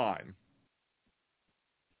fall in line.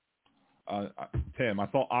 Tim, I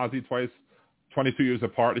saw Ozzy twice, 22 years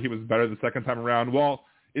apart. He was better the second time around. Well,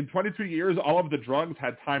 in 22 years, all of the drugs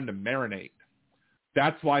had time to marinate.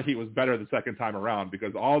 That's why he was better the second time around,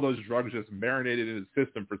 because all those drugs just marinated in his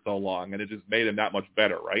system for so long, and it just made him that much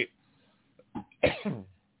better, right?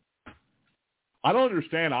 I don't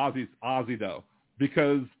understand Ozzy though,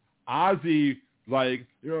 because Ozzy, like,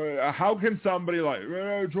 how can somebody like,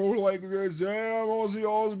 talk like this, I'm Ozzy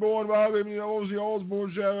Osbourne, Ozzy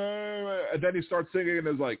Osbourne, and then he starts singing and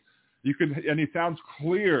is like, and he sounds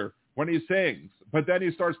clear when he sings, but then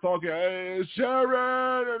he starts talking, hey,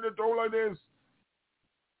 Sharon, and talk like this.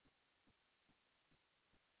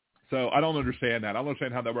 So I don't understand that. I don't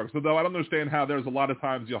understand how that works. So though I don't understand how there's a lot of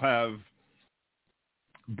times you'll have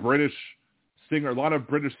a lot of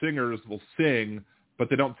British singers will sing, but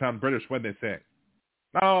they don't sound British when they sing.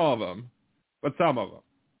 Not all of them, but some of them.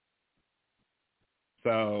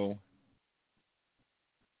 So,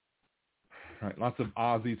 all right, lots of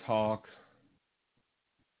Ozzy talk.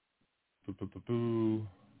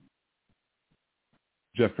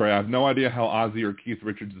 Jeff Gray, I have no idea how Ozzy or Keith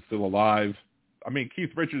Richards is still alive. I mean, Keith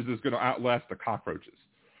Richards is going to outlast the cockroaches.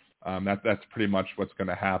 That's pretty much what's going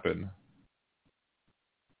to happen.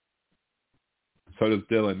 So does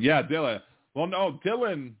Dylan. Yeah, Dylan. Well,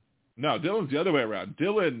 Dylan's the other way around.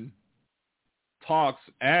 Dylan talks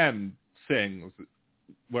and sings,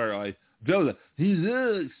 where like Dylan, he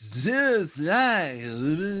looks just like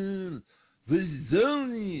but he's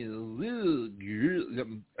only a little girl.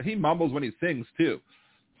 He mumbles when he sings too.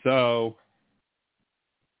 So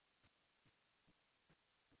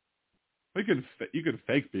you can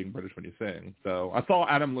fake being British when you sing. So I saw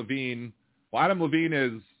Adam Levine. Well, Adam Levine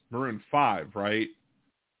is Maroon 5, right?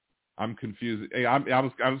 I'm confused. I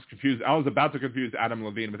was confused. I was about to confuse Adam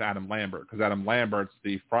Levine with Adam Lambert, because Adam Lambert's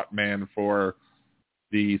the front man for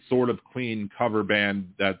the sort of Queen cover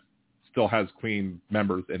band that still has Queen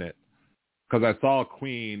members in it. Because I saw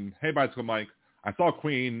Queen. Hey, Bicycle Mike. I saw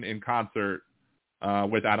Queen in concert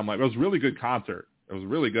with Adam Lambert. It was a really good concert. It was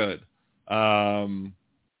really good. But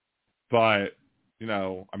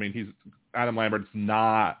I mean, Adam Lambert's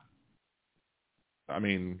not. I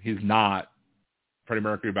mean, he's not Freddie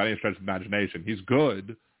Mercury by any stretch of the imagination. He's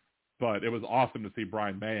good, but it was awesome to see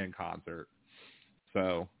Brian May in concert.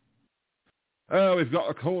 So, oh, we've got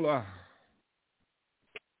a caller.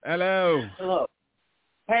 Hello. Hello.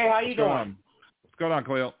 Hey, how you doing? What's going on,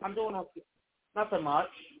 Khalil? I'm doing okay. Nothing much.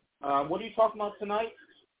 What are you talking about tonight?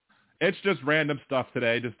 It's just random stuff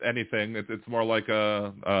today, just anything. It's more like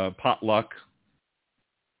a potluck.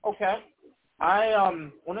 Okay.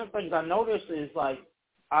 One of the things I noticed is like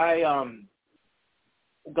we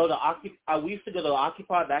used to go to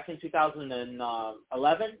Occupy back in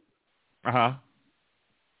 2011. Uh-huh.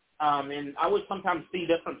 And I would sometimes see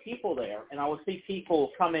different people there, and I would see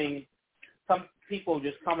some people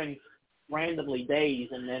just coming randomly days,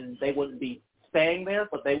 and then they wouldn't be staying there,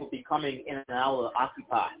 but they would be coming in and out of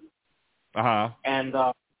Occupy. Uh-huh. And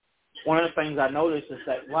one of the things I noticed is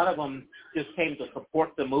that a lot of them just came to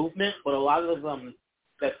support the movement, but a lot of them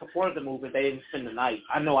that supported the movement, they didn't spend the night.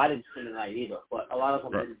 I know I didn't spend the night either, but a lot of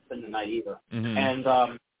them didn't spend the night either. Mm-hmm.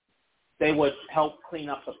 And they would help clean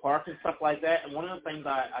up the park and stuff like that. And one of the things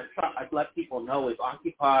I let people know is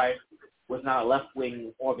Occupy was not a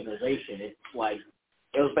left-wing organization. It's like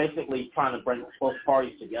it was basically trying to bring both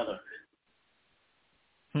parties together.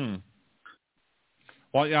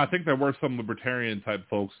 Well, yeah, I think there were some libertarian-type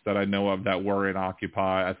folks that I know of that were in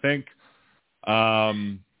Occupy. I think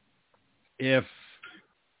if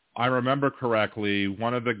I remember correctly,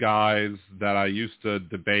 one of the guys that I used to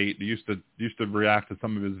debate, used to react to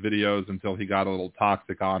some of his videos until he got a little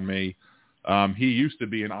toxic on me. He used to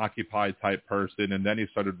be an Occupy type person, and then he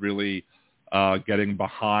started really getting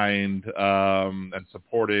behind and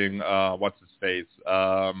supporting what's his face?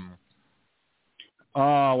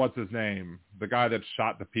 What's his name? The guy that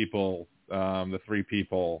shot the people, the 3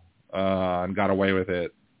 people, and got away with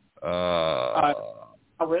it.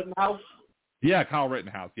 Rittenhouse? Yeah, Kyle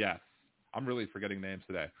Rittenhouse. Yes, I'm really forgetting names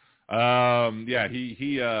today. Yeah,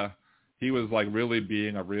 he was like really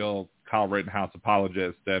being a real Kyle Rittenhouse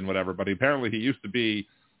apologist and whatever. But apparently he used to be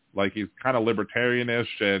like he's kind of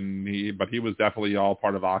libertarianish, but he was definitely all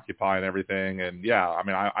part of Occupy and everything. And yeah, I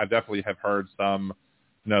mean, I definitely have heard some.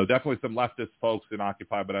 No, definitely some leftist folks in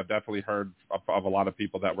Occupy, but I've definitely heard of a lot of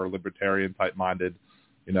people that were libertarian type-minded,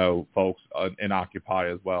 folks in Occupy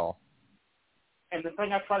as well. And the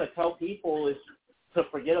thing I try to tell people is to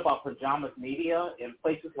forget about pajamas media and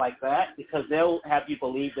places like that, because they'll have you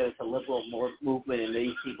believe that it's a liberal movement and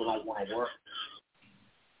these people don't want to work.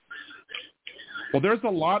 Well, there's a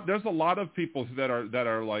lot of people that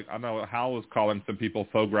are like, I know Hal was calling some people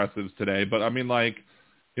progressives today, but I mean, like,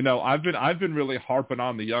 I've been really harping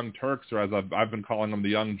on the Young Turks, or as I've been calling them the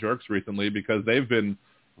Young Jerks recently, because they've been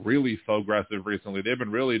really progressive recently. They've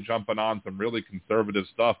been really jumping on some really conservative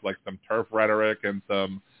stuff, like some turf rhetoric and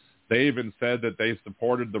they even said that they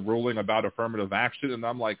supported the ruling about affirmative action. And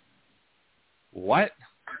I'm like, what?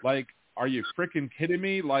 Like, are you freaking kidding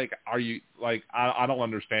me? Like, are you like, I don't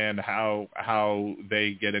understand how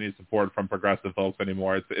they get any support from progressive folks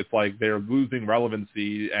anymore. It's like they're losing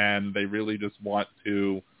relevancy, and they really just want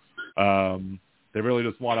to,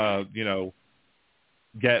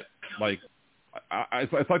 get like,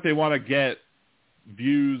 it's like they want to get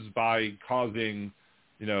views by causing,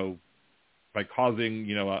 a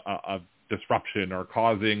disruption or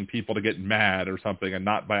causing people to get mad or something, and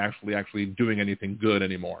not by actually doing anything good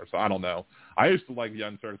anymore. So I don't know. I used to like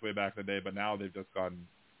Young Turks way back in the day, but now they've gone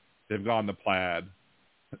to plaid.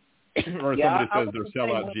 Or somebody says they're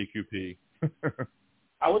sellout GQP.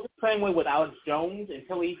 I was the same way with Alex Jones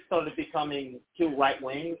until he started becoming too right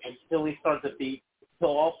wing, until he started to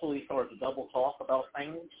double talk about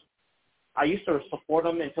things. I used to support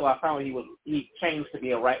him until I found he changed to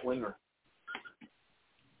be a right winger.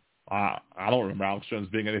 I don't remember Alex Jones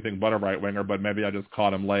being anything but a right winger, but maybe I just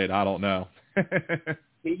caught him late. I don't know.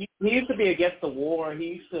 He used to be against the war. He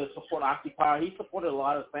used to support Occupy. He supported a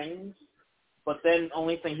lot of things, but then the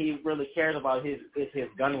only thing he really cares about is his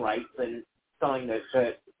gun rights and selling that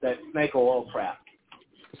snake oil crap.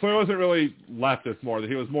 So he wasn't really leftist more.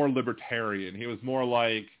 He was more libertarian. He was more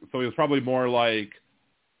like, so he was probably more like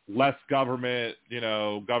less government,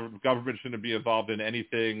 government shouldn't be involved in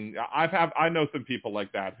anything. I know some people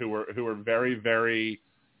like that who are very, very,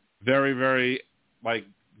 very, very like,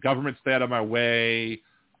 government stay out of my way.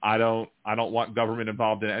 I don't want government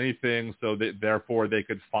involved in anything, so that therefore they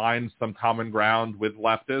could find some common ground with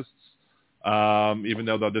leftists, even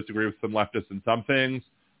though they'll disagree with some leftists in some things.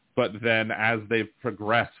 But then as they've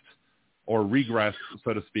progressed or regressed,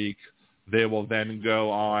 so to speak, they will then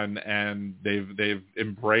go on and they've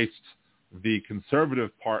embraced the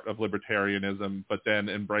conservative part of libertarianism, but then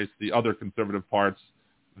embraced the other conservative parts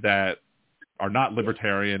that are not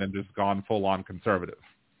libertarian and just gone full on conservative.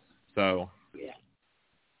 So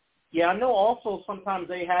yeah, I know. Also, sometimes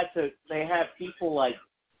they have people like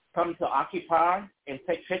come to occupy and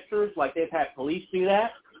take pictures. Like they've had police do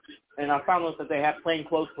that, and I found out that they have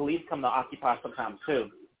plainclothes police come to occupy sometimes too.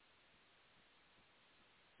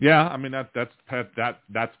 Yeah, I mean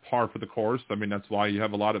that's par for the course. I mean that's why you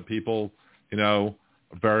have a lot of people, with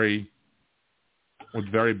very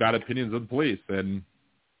bad opinions of the police. And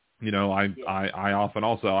I often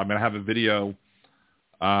also, I have a video.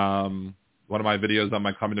 One of my videos on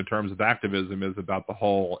my coming to terms with activism is about the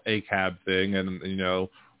whole ACAB thing, and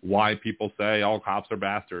why people say all cops are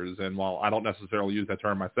bastards. And while I don't necessarily use that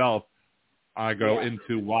term myself, I go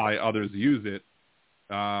into why others use it,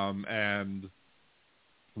 and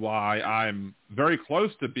why I'm very close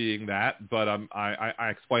to being that, but I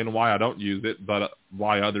explain why I don't use it, but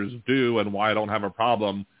why others do, and why I don't have a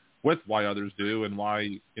problem with why others do, and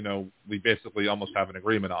why we basically almost have an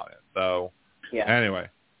agreement on it. So anyway,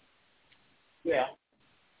 I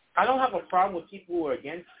don't have a problem with people who are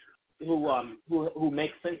against, who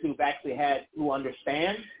make sense, who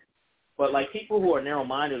understand, but like people who are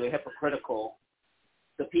narrow-minded or hypocritical.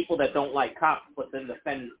 The people that don't like cops but then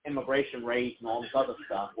defend immigration raids and all this other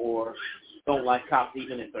stuff, or don't like cops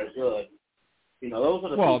even if they're good. Those are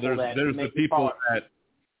the people that there's make the people that.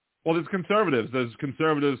 Well, there's conservatives. There's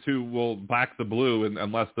conservatives who will back the blue,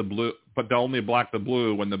 unless the blue, but they'll only black the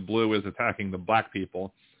blue when the blue is attacking the black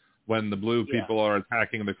people. When the blue people are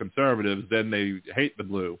attacking the conservatives, then they hate the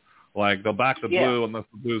blue. Like they'll back the blue unless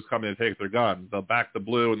the blue's coming to take their guns. They'll back the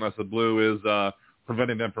blue unless the blue is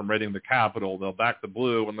preventing them from raiding the Capitol. They'll back the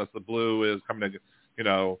blue unless the blue is coming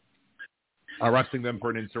to, arresting them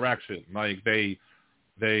for an insurrection. Like they're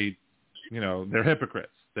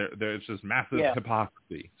hypocrites. It's just massive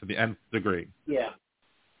hypocrisy to the nth degree. Yeah.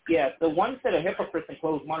 The ones that are hypocrites and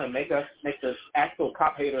closed-minded make us actual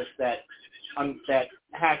cop haters that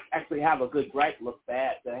actually have a good gripe look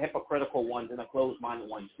bad. The hypocritical ones and the closed-minded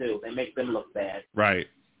ones too. They make them look bad. Right.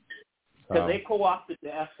 Because they co-opted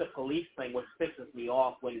the F the police thing, which pisses me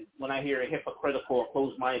off when I hear hypocritical or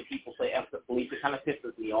closed-minded people say F the police. It kind of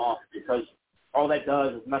pisses me off because all that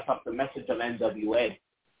does is mess up the message of NWA.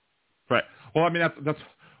 Right. Well, I mean that's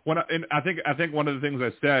when I think one of the things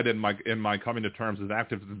I said in my coming to terms with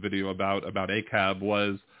activism video about ACAB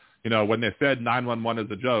was, when they said 911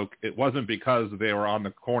 is a joke, it wasn't because they were on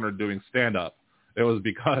the corner doing stand-up. It was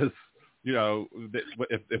because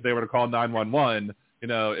if they were to call 911.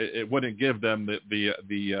 It wouldn't give them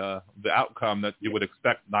the outcome that you would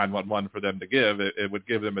expect 911 for them to give. It would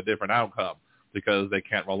give them a different outcome because they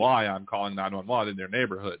can't rely on calling 911 in their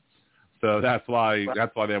neighborhood. So that's why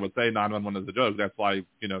they would say 911 is a joke. That's why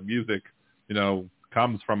music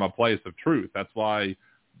comes from a place of truth. That's why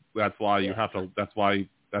you have to. That's why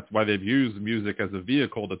they've used music as a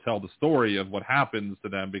vehicle to tell the story of what happens to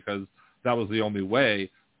them, because that was the only way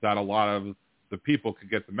that a lot of the people could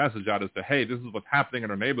get the message out as to, hey, this is what's happening in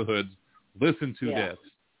our neighborhoods. Listen to this.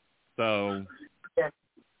 So,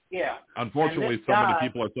 unfortunately, so many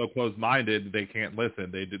people are so closed-minded they can't listen.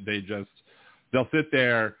 They'll sit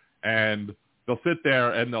there and they'll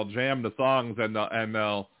jam the songs and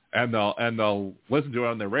they'll listen to it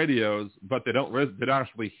on their radios, but they don't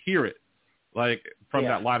actually hear it. Like from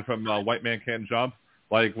that line from White Man Can't Jump,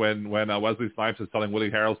 like when Wesley Snipes is telling Woody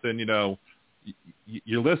Harrelson,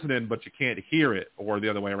 you're listening, but you can't hear it, or the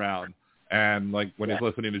other way around. And like when he's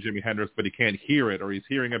listening to Jimi Hendrix, but he can't hear it, or he's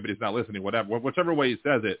hearing it, but he's not listening, whichever way he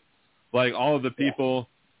says it. Like all of the people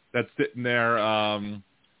that's sitting there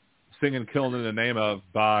singing "Killing in the Name of"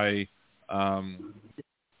 by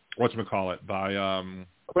whatchamacallit, by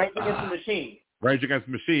Rage Against the Machine. Rage Against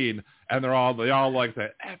the Machine, and they all like say,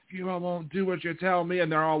 "F you, I won't do what you tell me," and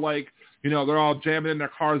they're all like, they're all jamming in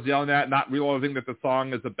their cars, yelling at, not realizing that the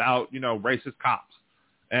song is about, racist cops.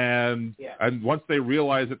 And once they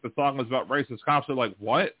realize that the song was about racist cops, they're like,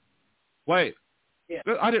 what? Wait,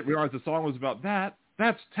 I didn't realize the song was about that.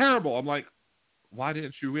 That's terrible. I'm like, why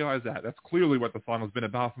didn't you realize that? That's clearly what the song has been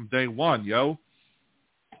about from day one, yo.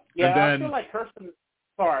 Yeah, and then, I feel like Kirsten.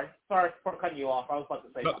 Sorry for cutting you off. I was about to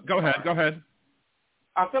say something. Go ahead.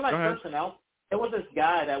 I feel like Kirsten Elf. There was this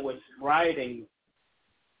guy that was rioting.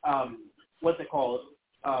 What's it called?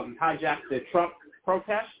 Hijacked the Trump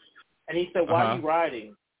protest, and he said, "Why are you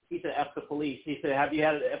rioting?" He said, "F the police." He said, "Have you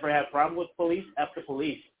ever had a problem with police? F the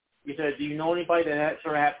police." He said, "Do you know anybody that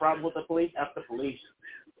ever had problems with the police? F the police."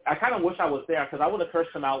 I kind of wish I was there because I would have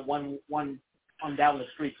cursed him out one down the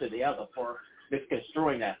street to the other for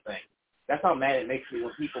misconstruing that thing. That's how mad it makes me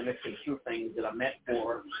when people misconstrue things that are meant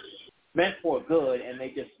for good, and they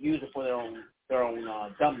just use it for their own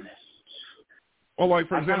dumbness. Well, like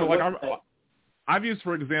for example, I've used,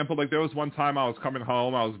 for example, like there was one time I was coming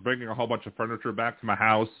home, I was bringing a whole bunch of furniture back to my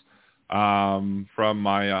house from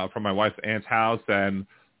my wife's aunt's house, and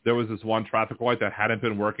there was this one traffic light that hadn't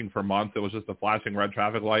been working for months. It was just a flashing red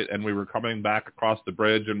traffic light, and we were coming back across the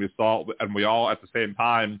bridge, and we all at the same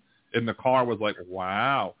time in the car was like,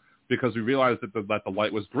 wow, because we realized that the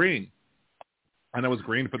light was green, and it was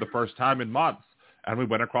green for the first time in months, and we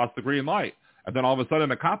went across the green light, and then all of a sudden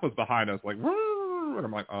the cop was behind us, like, woo, and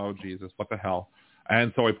I'm like, oh Jesus, what the hell?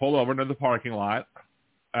 And so we pulled over into the parking lot,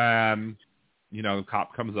 and the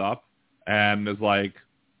cop comes up and is like,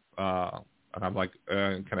 and I'm like,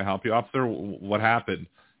 can I help you, officer? What happened?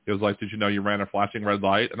 He was like, did you know you ran a flashing red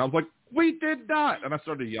light? And I was like, we did not. And I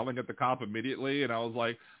started yelling at the cop immediately. And I was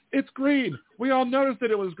like, it's green. We all noticed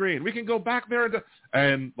that it was green. We can go back there.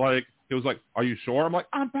 And like, he was like, are you sure? I'm like,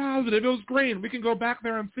 I'm positive it was green. We can go back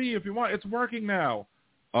there and see if you want. It's working now.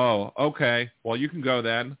 Oh, okay. Well, you can go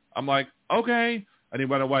then. I'm like, okay. And he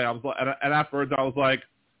went away. I was like, and afterwards I was like,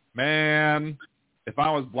 man, if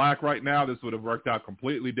I was black right now, this would have worked out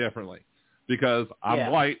completely differently. Because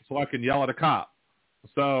I'm white, so I can yell at a cop.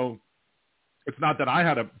 So it's not that I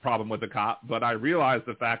had a problem with the cop, but I realized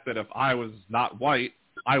the fact that if I was not white,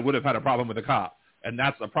 I would have had a problem with the cop. And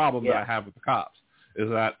that's the problem that I have with the cops, is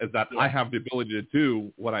that I have the ability to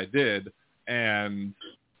do what I did, and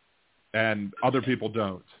other people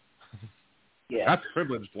don't. Yeah. That's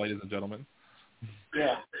privileged, ladies and gentlemen.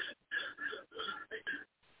 Yeah.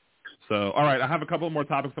 So, all right, I have a couple more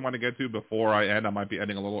topics I want to get to before I end. I might be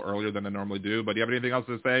ending a little earlier than I normally do, but do you have anything else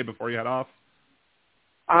to say before you head off?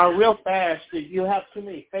 Real fast, you have too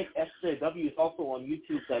many fake SJWs also on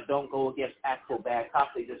YouTube that don't go against actual bad cops.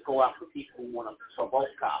 They just go after people who want to provoke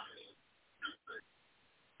cops.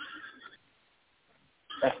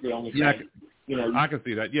 That's the only thing. I can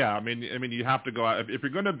see that. Yeah, I mean, you have to go out if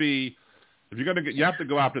you're going to be. You have to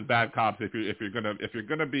go after the bad cops. If you're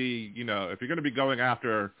gonna be going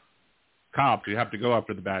after cops, you have to go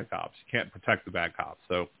after the bad cops. You can't protect the bad cops.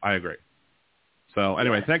 So I agree. So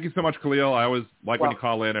anyway, thank you so much, Khalil. I always like when you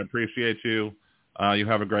call in. I appreciate you. You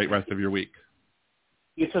have a great rest of your week.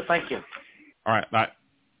 You too. Thank you. All right. Bye.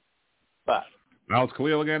 Bye. That was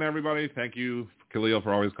Khalil again, everybody. Thank you, Khalil,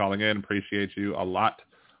 for always calling in. Appreciate you a lot.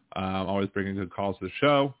 Always bringing good calls to the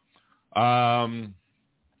show.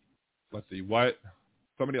 Let's see what.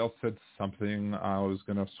 Somebody else said something. I was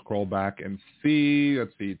going to scroll back and see.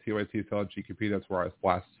 Let's see. TYT fell at GQP. That's where I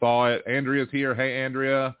last saw it. Andrea's here. Hey,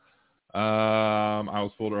 Andrea. I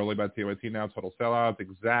was fooled early by TYT now. Total sellouts.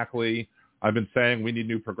 Exactly. I've been saying we need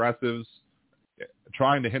new progressives.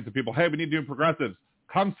 Trying to hint to people, hey, we need new progressives.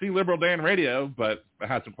 Come see Liberal Dan Radio, but it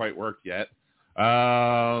hasn't quite worked yet.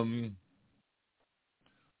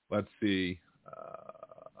 Let's see.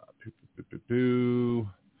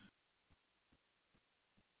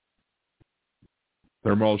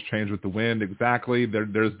 Thermals change with the wind. Exactly.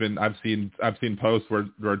 There's been I've seen posts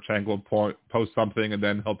where Chang will post something and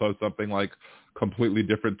then he'll post something like completely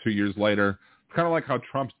different 2 years later. It's kind of like how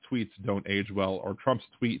Trump's tweets don't age well, or Trump's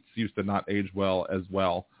tweets used to not age well as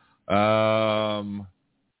well.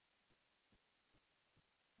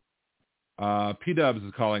 P-Dubs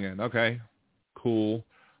is calling in. Okay, cool.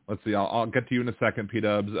 Let's see. I'll get to you in a second,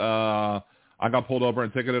 P-Dubs. I got pulled over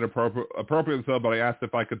and ticketed appropriately so, but I asked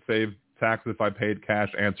if I could save tax if I paid cash.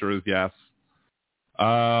 Answer is yes. Okay,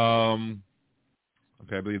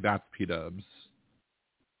 I believe that's P-Dubs.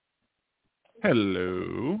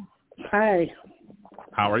 Hello. Hi.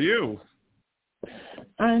 How are you?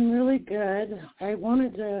 I'm really good. I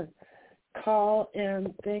wanted to call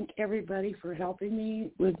and thank everybody for helping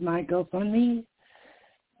me with my GoFundMe.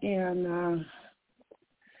 And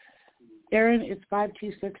Aaron, it's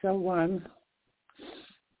 52601.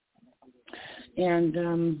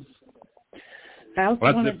 And I also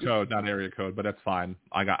that's zip code, not area code, but that's fine.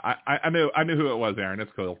 I knew who it was, Aaron.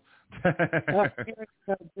 It's cool.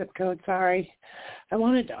 Zip code, sorry. I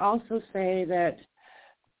wanted to also say that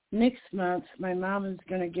next month my mom is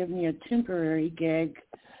going to give me a temporary gig.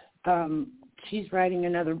 She's writing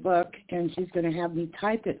another book, and she's going to have me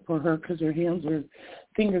type it for her because her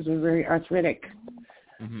fingers are very arthritic.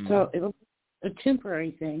 Mm-hmm. So it'll be a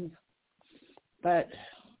temporary thing, but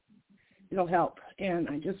it'll help. And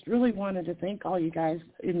I just really wanted to thank all you guys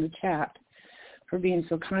in the chat for being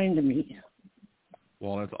so kind to me.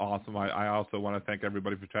 Well, that's awesome. I also want to thank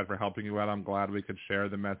everybody for chat for helping you out. I'm glad we could share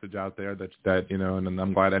the message out there that and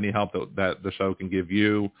I'm glad any help that the show can give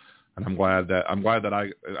you. And I'm glad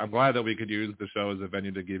that we could use the show as a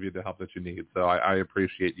venue to give you the help that you need. So I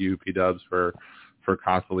appreciate you, P-Dubs, for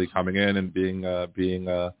constantly coming in and being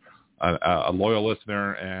a loyal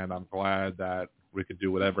listener. And I'm glad that we could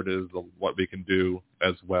do whatever it is, what we can do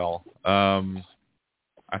as well.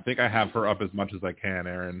 I think I have her up as much as I can,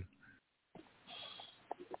 Aaron.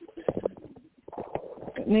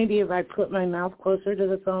 maybe if I put my mouth closer to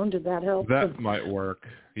the phone, did that help? That might work.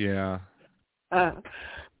 Yeah.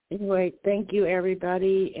 Anyway, thank you,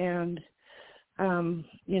 everybody. And,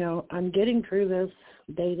 I'm getting through this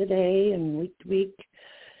day to day and week to week.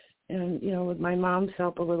 And, with my mom's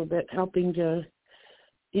help a little bit, helping her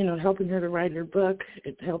to write her book.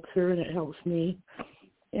 It helps her and it helps me.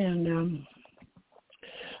 And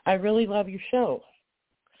I really love your show.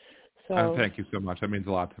 So Thank you so much. That means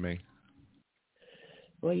a lot to me.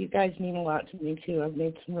 Well, you guys mean a lot to me, too. I've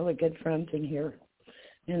made some really good friends in here.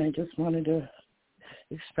 And I just wanted to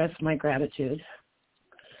express my gratitude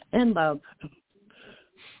and love.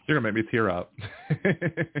 You're going to make me tear up.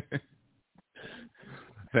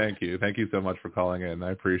 Thank you. Thank you so much for calling in.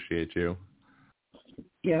 I appreciate you.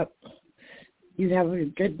 Yep. You have a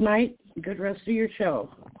good night, good rest of your show.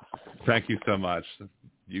 Thank you so much.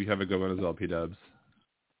 You have a good one as well, P-Dubs.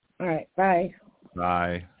 All right. Bye.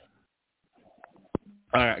 Bye.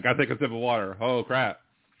 All right. Got to take a sip of water. Oh, crap.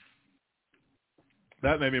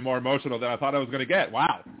 That made me more emotional than I thought I was going to get.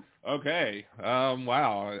 Wow. Okay.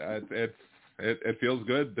 Wow. It feels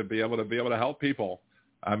good to be able to help people.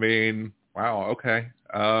 I mean, wow. Okay.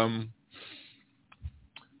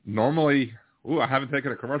 Normally, I haven't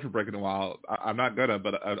taken a commercial break in a while. I'm not gonna,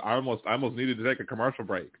 but I almost needed to take a commercial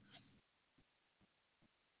break.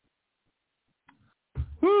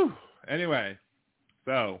 Whew. Anyway,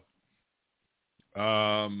 so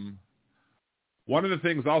one of the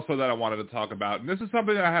things also that I wanted to talk about, and this is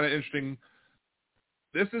something that I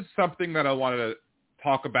wanted to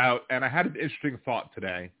talk about, and I had an interesting thought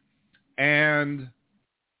today, and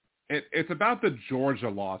it's about the Georgia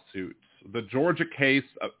lawsuits, the Georgia case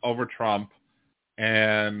over Trump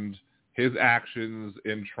and his actions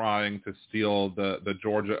in trying to steal the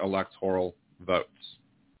Georgia electoral votes,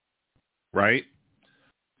 right?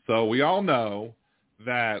 So we all know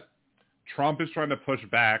that Trump is trying to push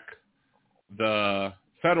back the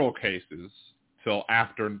federal cases till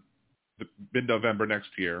after mid-November next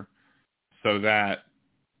year so that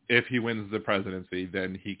if he wins the presidency,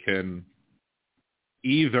 then he can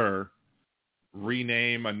either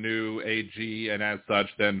rename a new AG and as such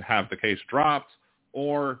then have the case dropped,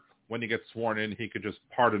 or when he gets sworn in, he could just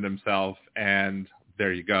pardon himself and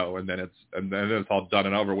there you go. And then it's all done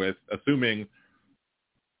and over with, assuming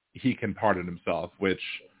he can pardon himself, which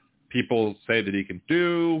people say that he can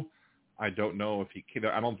do. I don't know if he can.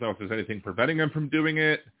 I don't know if there's anything preventing him from doing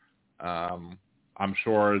it. I'm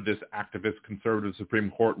sure this activist conservative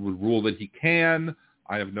Supreme Court would rule that he can.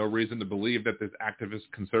 I have no reason to believe that this activist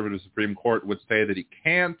conservative Supreme Court would say that he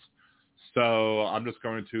can't. So I'm just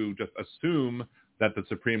going to just assume that the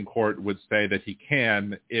Supreme Court would say that he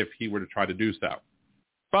can if he were to try to do so.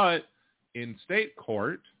 But in state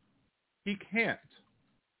court, he can't.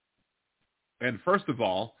 And first of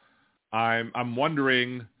all, I'm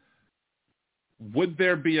wondering, would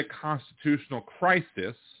there be a constitutional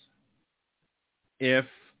crisis if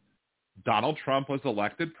Donald Trump was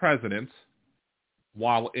elected president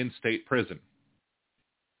while in state prison?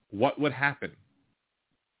 What would happen?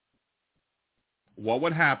 What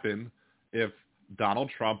would happen if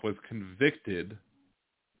Donald Trump was convicted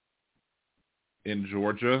in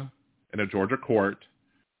Georgia, in a Georgia court,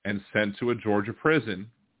 and sent to a Georgia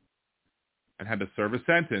prison and had to serve a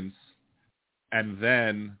sentence and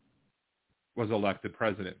then was elected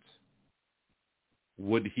president?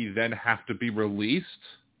 Would he then have to be released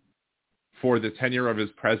for the tenure of his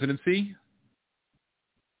presidency?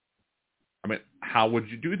 I mean, how would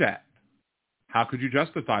you do that? How could you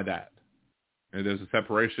justify that? And there's a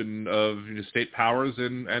separation of state powers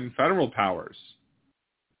and federal powers.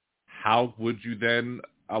 How would you then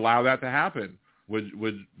allow that to happen? Would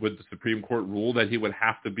the Supreme Court rule that he would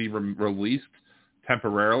have to be released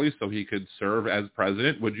temporarily so he could serve as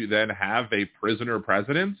president? Would you then have a prisoner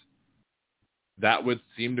president? That would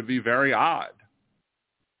seem to be very odd.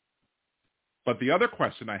 But the other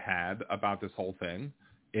question I had about this whole thing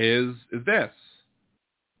is this.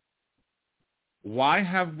 Why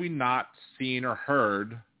have we not seen or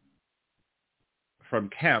heard from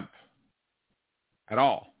Kemp at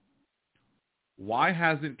all? Why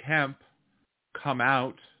hasn't Kemp come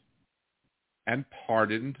out and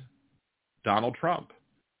pardoned Donald Trump?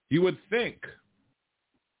 You would think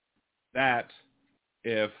that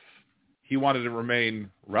if he wanted to remain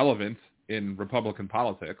relevant in Republican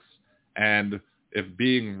politics, and if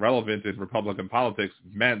being relevant in Republican politics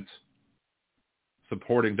meant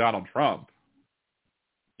supporting Donald Trump,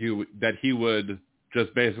 that he would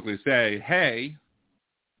just basically say, hey,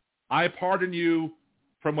 I pardon you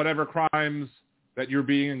from whatever crimes that you're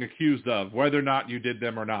being accused of, whether or not you did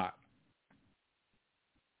them or not.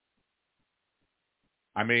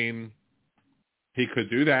 I mean, He could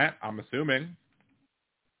do that, I'm assuming.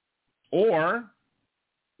 Or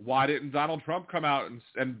why didn't Donald Trump come out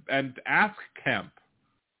and ask Kemp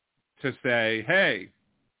to say, hey,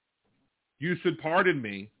 you should pardon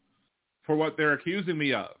me for what they're accusing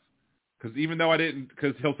me of? Because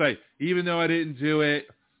he'll say, even though I didn't do it,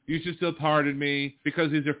 you should still pardon me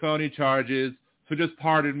because these are phony charges. So just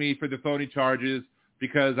pardon me for the phony charges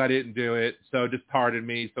because I didn't do it. So just pardon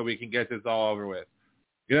me so we can get this all over with.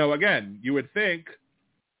 Again, you would think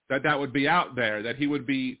that would be out there, that he would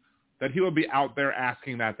be out there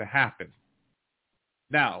asking that to happen.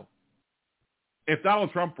 Now, if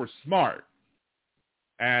Donald Trump were smart,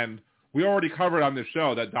 and we already covered on this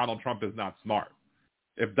show that Donald Trump is not smart.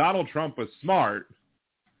 If Donald Trump was smart,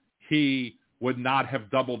 he would not have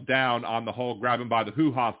doubled down on the whole grab him by the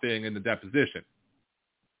hoo-ha thing in the deposition.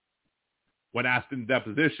 When asked in the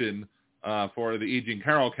deposition for the E. Jean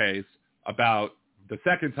Carroll case about the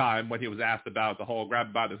second time when he was asked about the whole grab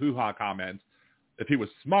him by the hoo-ha comment, if he was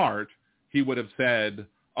smart, he would have said,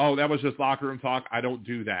 oh, that was just locker room talk. I don't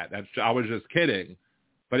do that. I was just kidding.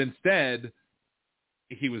 But instead,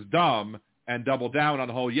 he was dumb and doubled down on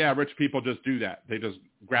the whole, yeah, rich people just do that. They just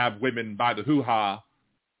grab women by the hoo-ha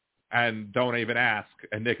and don't even ask,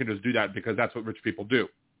 and they can just do that because that's what rich people do.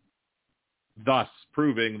 Thus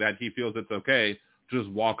proving that he feels it's okay to just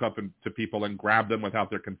walk up to people and grab them without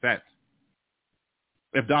their consent.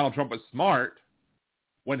 If Donald Trump was smart,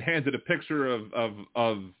 when handed a picture of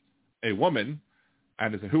a woman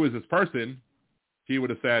and said, who is this person? He would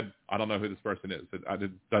have said, I don't know who this person is.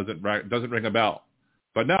 It doesn't ring a bell.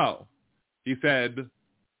 But no, he said,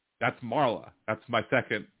 that's Marla. That's my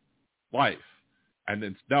second wife. And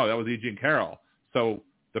then, no, that was E. Jean Carroll. So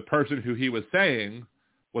the person who he was saying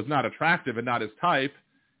was not attractive and not his type.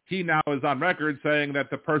 He now is on record saying that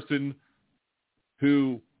the person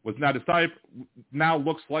who was not his type now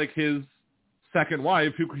looks like his second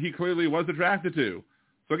wife, who he clearly was attracted to.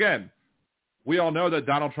 So again, we all know that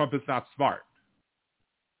Donald Trump is not smart.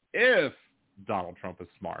 If Donald Trump is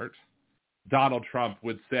smart, Donald Trump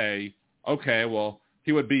would say, okay, well,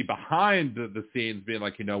 he would be behind the scenes being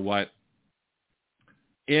like, you know what?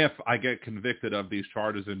 If I get convicted of these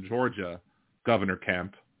charges in Georgia, Governor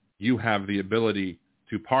Kemp, you have the ability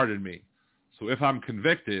to pardon me. So if I'm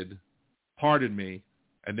convicted, pardon me,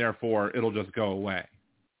 and therefore it'll just go away.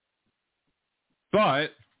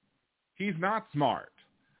 But he's not smart.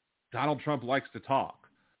 Donald Trump likes to talk.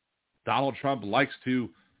 Donald Trump likes to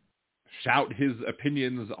shout his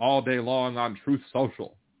opinions all day long on Truth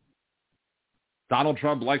Social. Donald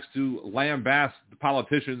Trump likes to lambaste the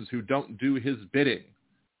politicians who don't do his bidding.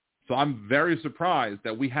 So I'm very surprised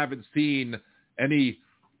that we haven't seen any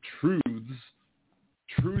truthed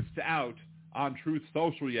out on Truth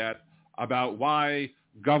Social yet about why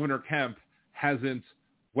Governor Kemp hasn't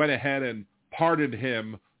went ahead and pardoned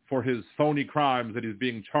him for his phony crimes that he's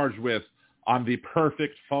being charged with on the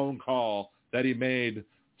perfect phone call that he made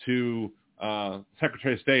to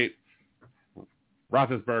Secretary of State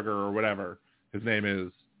Roethlisberger or whatever his name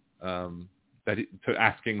is, to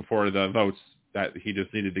asking for the votes that he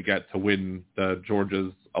just needed to get to win the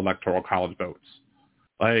Georgia's electoral college votes.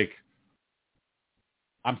 Like,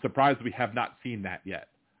 I'm surprised we have not seen that yet.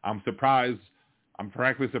 I'm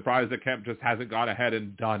frankly surprised that Kemp just hasn't gone ahead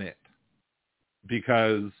and done it.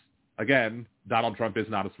 Because, again, Donald Trump is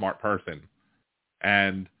not a smart person.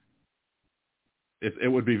 And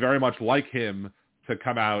it would be very much like him to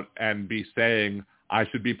come out and be saying, I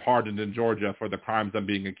should be pardoned in Georgia for the crimes I'm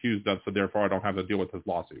being accused of, so therefore I don't have to deal with this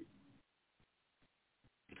lawsuit.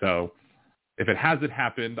 So if it hasn't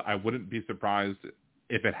happened, I wouldn't be surprised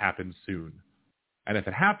if it happens soon. And if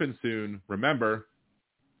it happens soon, remember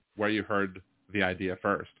where you heard the idea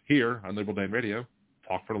first. Here on Liberal Dan Radio,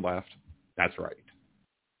 talk for the left. That's right.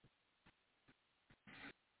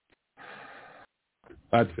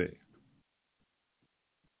 Let's see.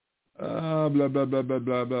 Blah, blah, blah, blah,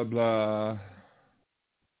 blah, blah, blah.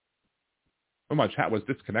 Oh, my chat was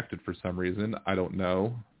disconnected for some reason. I don't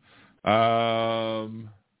know.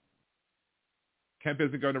 Kemp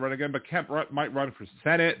isn't going to run again, but Kemp might run for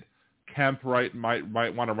Senate. Kemp might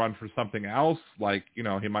want to run for something else, like, he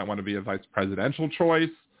might want to be a vice presidential choice.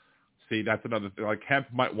 See, that's another thing. Like, Kemp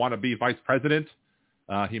might want to be vice president.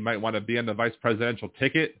 He might want to be on the vice presidential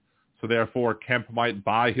ticket. So therefore, Kemp might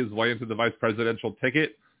buy his way into the vice presidential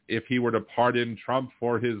ticket if he were to pardon Trump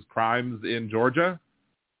for his crimes in Georgia.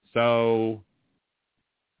 So,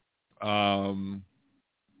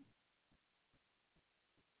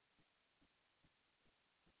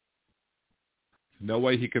 no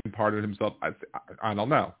way he can pardon himself. I don't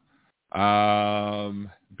know.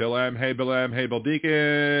 Bill M. Hey, Bill M. Hey, Bill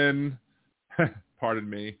Deacon. Pardon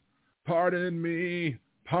me. pardon me,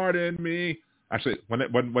 pardon me. Actually,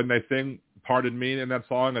 when they sing pardon me in that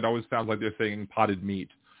song, it always sounds like they're singing potted meat.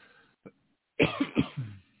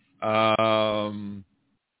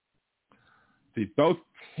 See, both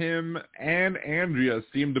Tim and Andrea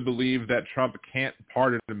seem to believe that Trump can't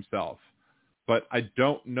pardon himself, but I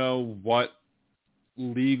don't know what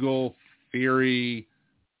legal theory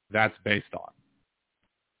that's based on.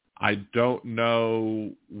 I don't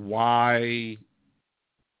know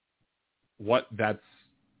what that's.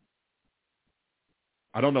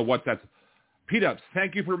 P-Dubs,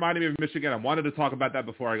 thank you for reminding me of Michigan. I wanted to talk about that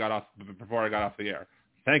before I got off the air.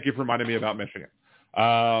 Thank you for reminding me about Michigan.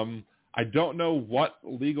 I don't know what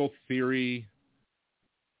legal theory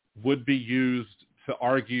would be used to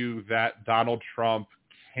argue that Donald Trump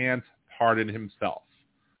can't pardon himself.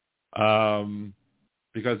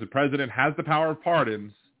 Because the president has the power of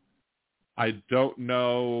pardons. I don't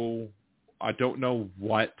know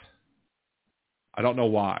why.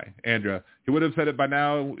 Andrea, he would have said it by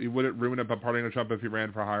now. He wouldn't ruin it by pardoning Trump if he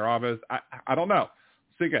ran for higher office. I don't know.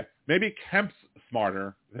 So again, maybe Kemp's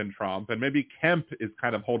smarter than Trump, and maybe Kemp is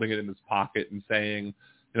kind of holding it in his pocket and saying,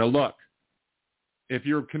 look, if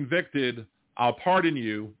you're convicted, I'll pardon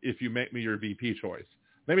you if you make me your VP choice.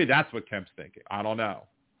 Maybe that's what Kemp's thinking. I don't know.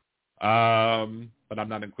 But I'm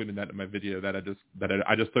not including that in my video that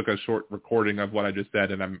I just took a short recording of what I just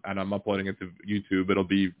said, and I'm uploading it to YouTube. It'll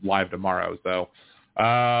be live tomorrow. So,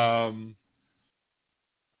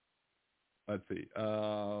 let's see.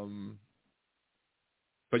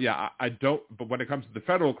 But yeah, but when it comes to the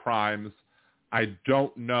federal crimes, I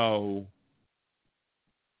don't know.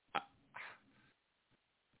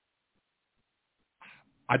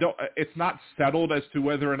 It's not settled as to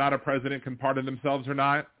whether or not a president can pardon themselves or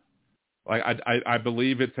not. Like I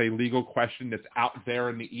believe it's a legal question that's out there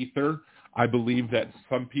in the ether. I believe that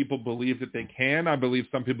some people believe that they can. I believe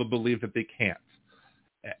some people believe that they can't.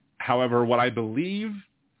 However, what I believe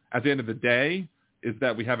at the end of the day is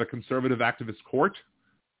that we have a conservative activist court.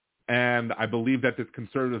 And I believe that this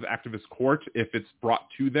conservative activist court, if it's brought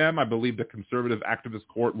to them, I believe the conservative activist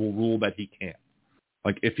court will rule that he can't.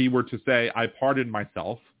 Like if he were to say, I pardon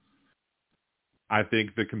myself, I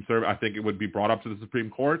think it would be brought up to the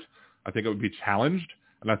Supreme Court. I think it would be challenged.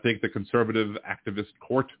 And I think the conservative activist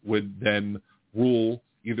court would then rule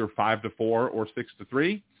either 5-4 or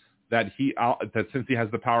 6-3 that since he has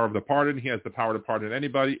the power of the pardon, he has the power to pardon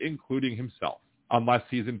anybody, including himself, unless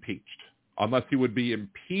he's impeached. Unless he would be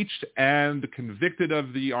impeached and convicted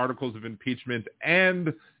of the articles of impeachment,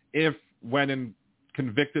 and if when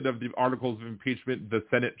convicted of the articles of impeachment, the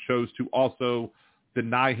Senate chose to also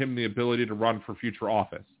deny him the ability to run for future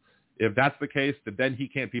office. If that's the case, then he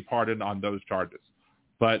can't be pardoned on those charges.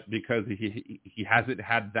 But because he hasn't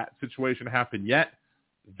had that situation happen yet,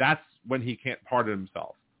 that's when he can't pardon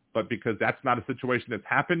himself. But because that's not a situation that's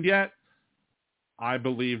happened yet, I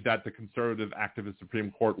believe that the conservative activist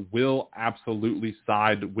Supreme Court will absolutely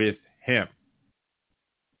side with him.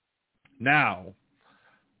 Now,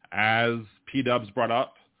 as P-Dubs brought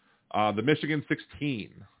up, the Michigan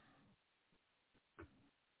 16.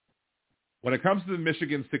 When it comes to the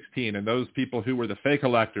Michigan 16 and those people who were the fake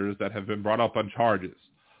electors that have been brought up on charges,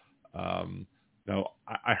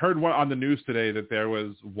 I heard on the news today that there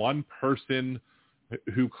was one person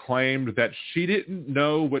who claimed that she didn't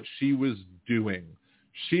know what she was doing.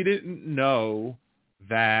 She didn't know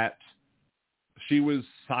that she was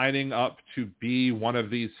signing up to be one of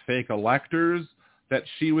these fake electors, that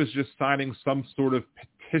she was just signing some sort of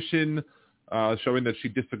petition showing that she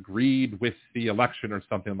disagreed with the election or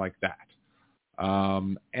something like that.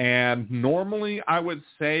 And normally I would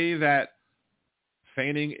say that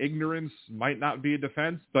feigning ignorance might not be a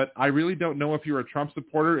defense, but I really don't know if you're a Trump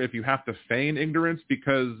supporter if you have to feign ignorance,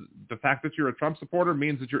 because the fact that you're a Trump supporter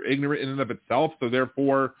means that you're ignorant in and of itself. So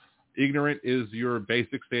therefore, ignorant is your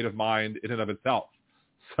basic state of mind in and of itself.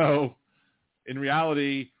 So in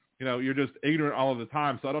reality, you're just ignorant all of the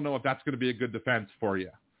time. So I don't know if that's going to be a good defense for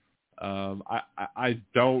you. I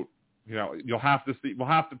don't, you'll have to see, we'll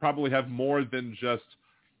have to probably have more than just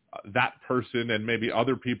that person and maybe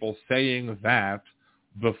other people saying that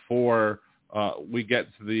before we get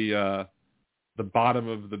to the bottom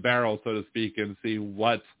of the barrel, so to speak, and see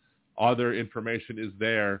what other information is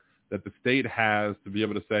there that the state has to be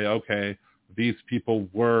able to say, okay, these people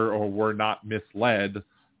were or were not misled.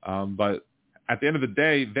 But at the end of the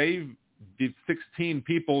day, the 16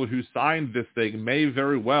 people who signed this thing may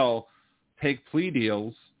very well take plea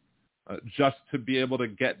deals just to be able to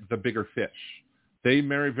get the bigger fish. They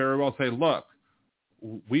may very well say, look,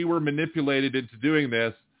 we were manipulated into doing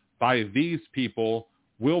this by these people.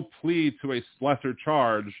 We'll plead to a lesser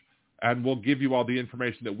charge and we'll give you all the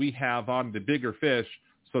information that we have on the bigger fish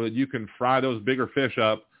so that you can fry those bigger fish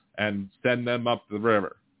up and send them up the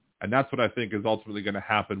river. And that's what I think is ultimately going to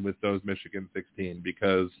happen with those Michigan 16,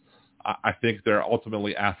 because I think they're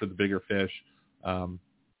ultimately after the bigger fish,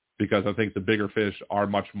 because I think the bigger fish are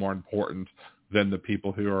much more important than the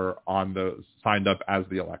people who are on the signed up as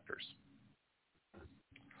the electors.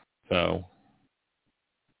 So,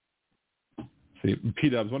 see,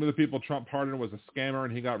 P-Dubs, one of the people Trump pardoned was a scammer,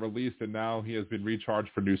 and he got released, and now he has been recharged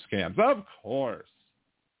for new scams. Of course.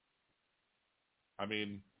 I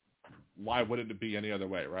mean, why wouldn't it be any other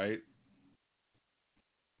way, right?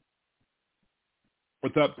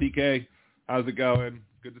 What's up, TK? How's it going?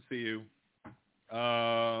 Good to see you.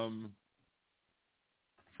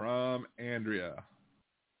 From Andrea.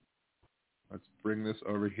 Let's bring this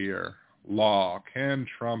over here. Law. Can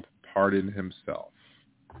Trump pardon himself?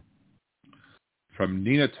 From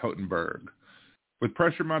Nina Totenberg. With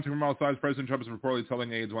pressure mounting from all sides, President Trump is reportedly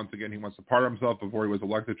telling aides once again he wants to pardon himself. Before he was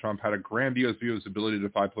elected, Trump had a grandiose view of his ability to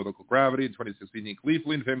defy political gravity. In 2016, he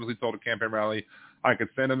gleefully and famously told a campaign rally, I could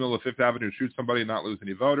stand in the middle of Fifth Avenue, shoot somebody, and not lose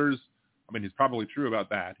any voters. I mean, he's probably true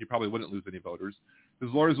about that. He probably wouldn't lose any voters.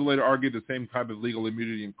 His lawyers will later argue the same type of legal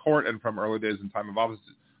immunity in court, and from early days in time of office,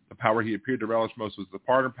 the power he appeared to relish most was the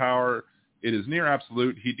pardon power. It is near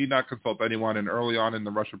absolute. He did not consult anyone, and early on in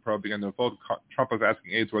the Russia probe began to unfold, Trump was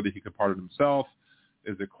asking aides whether he could pardon himself.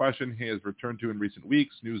 Is a question he has returned to in recent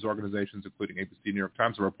weeks. News organizations, including ABC, New York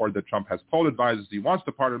Times, have reported that Trump has told advisors he wants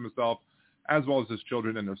to pardon himself, as well as his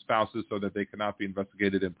children and their spouses, so that they cannot be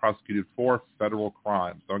investigated and prosecuted for federal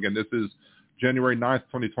crimes. So again, this is January 9th,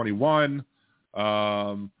 2021.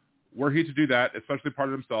 Were he to do that, especially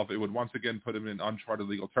pardon himself, it would once again put him in uncharted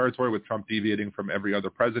legal territory, with Trump deviating from every other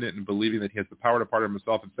president and believing that he has the power to pardon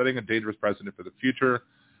himself and setting a dangerous precedent for the future.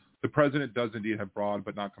 The president does indeed have broad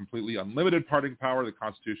but not completely unlimited pardoning power. The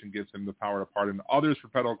Constitution gives him the power to pardon others for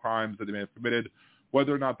federal crimes that they may have committed,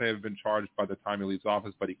 whether or not they have been charged by the time he leaves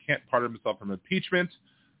office, but he can't pardon himself from impeachment.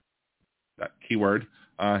 That keyword.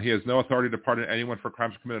 He has no authority to pardon anyone for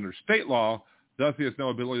crimes committed under state law. Thus, he has no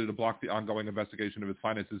ability to block the ongoing investigation of his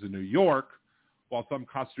finances in New York. While some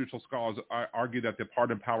constitutional scholars argue that the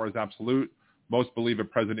pardon power is absolute, most believe a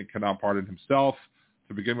president cannot pardon himself.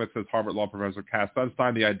 To begin with, says Harvard Law professor Cass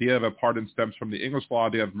Sunstein, the idea of a pardon stems from the English law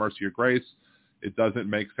idea of mercy or grace. It doesn't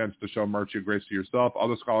make sense to show mercy or grace to yourself.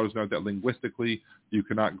 Other scholars note that linguistically, you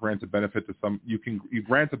cannot grant a benefit to you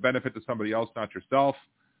grant a benefit to somebody else, not yourself.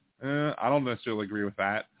 I don't necessarily agree with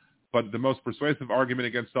that. But the most persuasive argument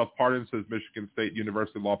against self-pardon, says Michigan State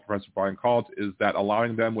University law professor Brian Kalt, is that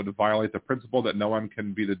allowing them would violate the principle that no one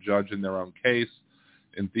can be the judge in their own case.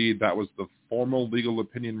 Indeed, that was the formal legal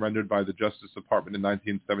opinion rendered by the Justice Department in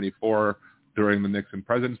 1974 during the Nixon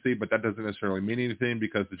presidency, but that doesn't necessarily mean anything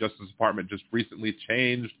because the Justice Department just recently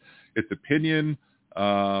changed its opinion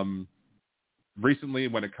recently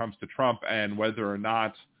when it comes to Trump and whether or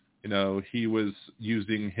not, he was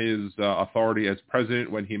using his authority as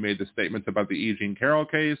president when he made the statements about the E. Jean Carroll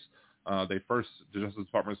case. The Justice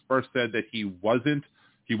Department first said that he was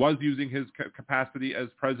using his capacity as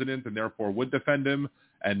president and therefore would defend him.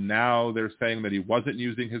 And now they're saying that he wasn't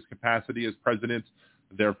using his capacity as president.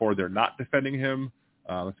 Therefore, they're not defending him.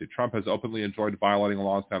 Trump has openly enjoyed violating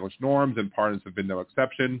law-established norms, and pardons have been no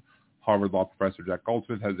exception. Harvard Law professor Jack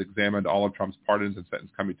Goldsmith has examined all of Trump's pardons and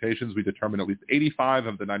sentence commutations. We determined at least 85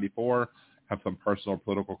 of the 94 have some personal or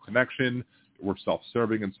political connection, were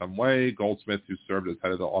self-serving in some way. Goldsmith, who served as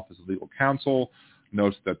head of the Office of Legal Counsel,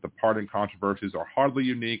 notes that the pardon controversies are hardly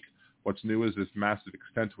unique. What's new is this massive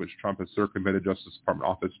extent to which Trump has circumvented Justice Department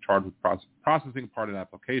office charged with processing pardon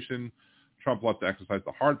application. Trump loves to exercise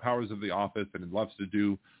the hard powers of the office, and he loves to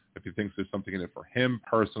do if he thinks there's something in it for him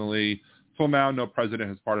personally. Till now, no president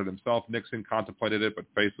has pardoned himself. Nixon contemplated it, but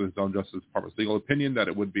faced with his own Justice Department's legal opinion that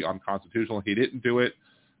it would be unconstitutional, he didn't do it.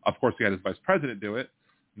 Of course, he had his vice president do it.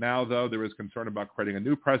 Now, though, there is concern about creating a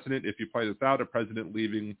new precedent. If you play this out, a president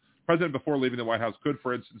before leaving the White House could,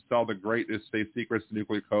 for instance, sell the greatest state secrets to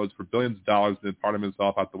nuclear codes for billions of dollars and then pardon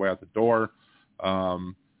himself out the door.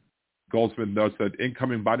 Goldsmith notes that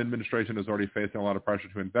incoming Biden administration is already facing a lot of pressure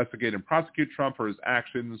to investigate and prosecute Trump for his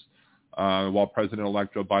actions, while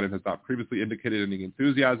President-elect Joe Biden has not previously indicated any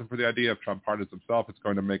enthusiasm for the idea. If Trump pardons himself, it's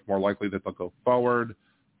going to make more likely that they'll go forward,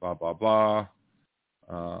 blah, blah, blah.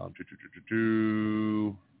 But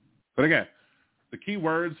again, the key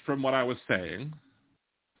words from what I was saying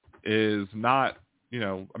is not,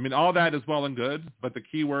 all that is well and good, but the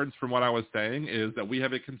key words from what I was saying is that we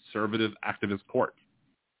have a conservative activist court.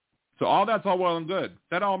 So all that's all well and good.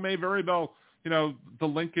 That all may very well, the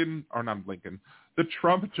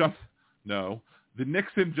the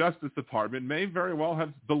Nixon Justice Department may very well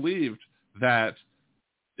have believed that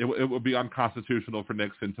it would be unconstitutional for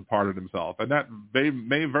Nixon to pardon himself. And that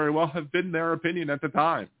may very well have been their opinion at the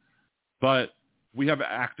time. But we have an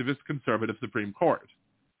activist conservative Supreme Court.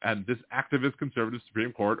 And this activist conservative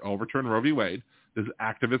Supreme Court overturned Roe v. Wade. This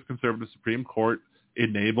activist conservative Supreme Court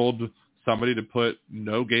enabled somebody to put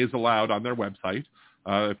no gays allowed on their website.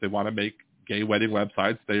 If they want to make gay wedding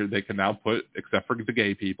websites, they can now put, except for the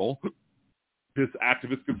gay people. This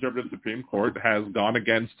activist conservative Supreme Court has gone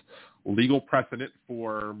against legal precedent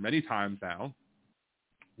for many times now.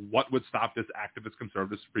 What would stop this activist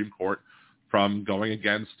conservative Supreme Court from going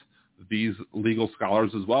against these legal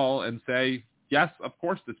scholars as well and say, yes, of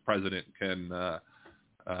course this president can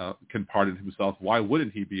pardon himself. Why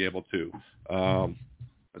wouldn't he be able to?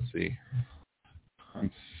 Let's see.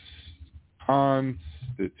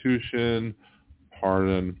 Constitution,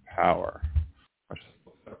 pardon, power. I'll just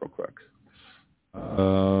look that real quick.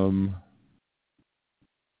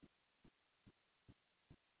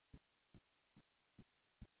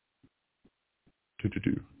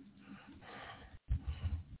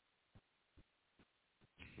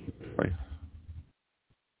 Right.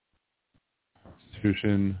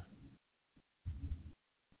 Constitution,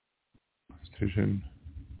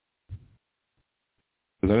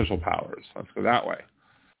 presidential powers. Let's go that way.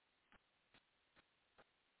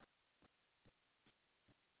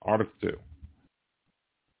 Article 2.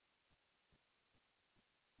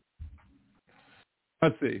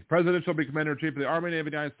 Let's see. President shall be Commander-in-Chief of the Army, Navy of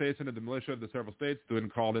the United States and of the militia of the several states, when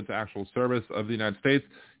called into actual service of the United States.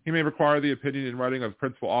 He may require the opinion in writing of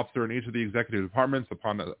principal officer in each of the executive departments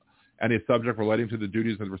upon any subject relating to the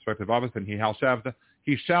duties of the respective office, and he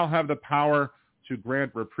shall have the power to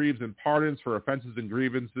grant reprieves and pardons for offenses and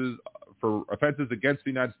grievances for offenses against the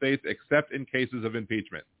United States, except in cases of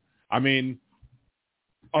impeachment. I mean,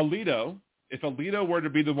 Alito, if Alito were to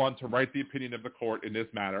be the one to write the opinion of the court in this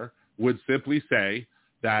matter, would simply say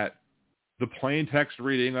that the plain text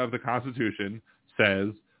reading of the Constitution says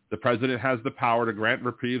the president has the power to grant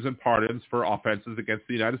reprieves and pardons for offenses against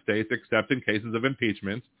the United States, except in cases of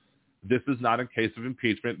impeachment. This is not in case of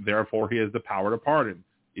impeachment, therefore he has the power to pardon,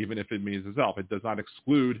 even if it means himself. It does not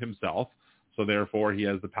exclude himself, so therefore he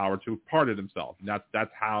has the power to pardon himself. And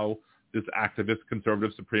that's how this activist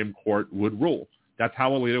conservative Supreme Court would rule. That's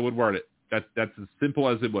how Alito would word it. That's as simple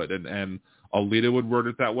as it would. And Alito would word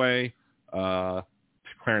it that way.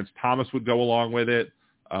 Clarence Thomas would go along with it.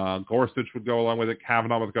 Gorsuch would go along with it.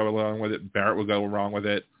 Kavanaugh would go along with it. Barrett would go along with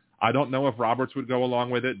it. I don't know if Roberts would go along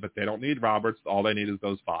with it, but they don't need Roberts. All they need is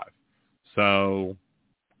those 5. So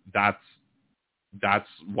that's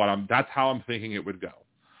how I'm thinking it would go.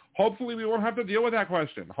 Hopefully we won't have to deal with that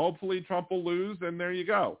question. Hopefully Trump will lose, and there you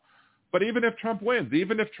go. But even if Trump wins,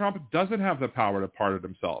 even if Trump doesn't have the power to pardon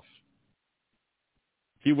himself,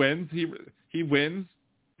 he wins. He wins.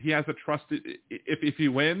 He has a trusted. If he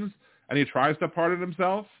wins and he tries to pardon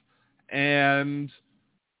himself, and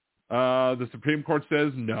the Supreme Court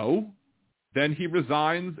says no, then he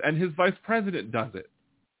resigns, and his vice president does it.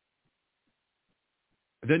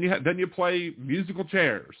 Then you play musical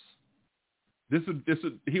chairs.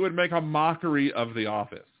 He would make a mockery of the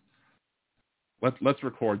office. Let's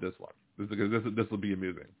record this one because this will be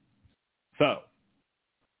amusing. So,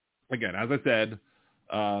 again, as I said,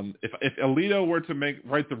 if Alito were to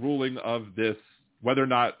write the ruling of this, whether or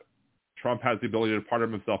not Trump has the ability to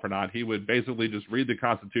pardon himself or not, he would basically just read the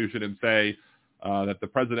Constitution and say that the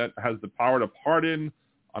president has the power to pardon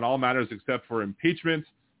on all matters except for impeachment.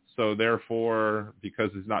 So therefore,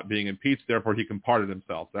 because he's not being impeached, therefore he can pardon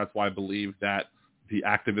himself. That's why I believe that the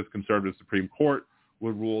activist conservative Supreme Court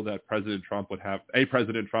would rule that President Trump would have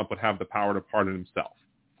the power to pardon himself.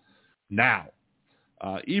 Now,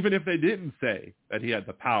 even if they didn't say that he had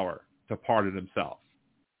the power to pardon himself,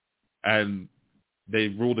 and they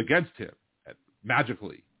ruled against him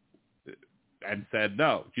magically and said,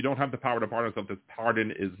 no, you don't have the power to pardon yourself. This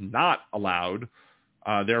pardon is not allowed.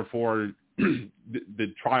 Therefore,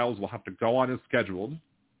 the trials will have to go on as scheduled.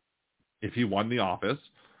 If he won the office,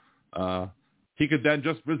 he could then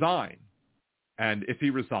just resign. And if he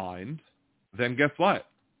resigned, then guess what?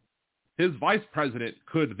 His vice president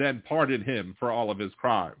could then pardon him for all of his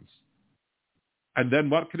crimes. And then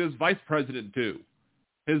what could his vice president do?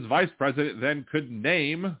 His vice president then could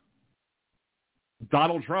name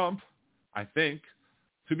Donald Trump, I think,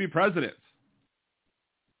 to be president.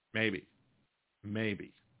 Maybe.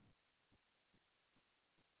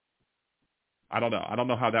 I don't know. I don't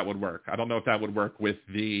know how that would work. I don't know if that would work with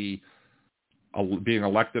the being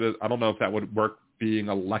elected. I don't know if that would work being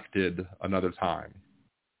elected another time.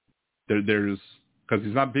 There's because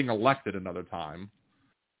he's not being elected another time,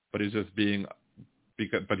 but he's just being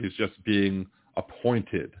but he's just being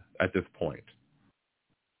appointed at this point.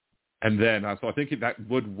 And then, so I think that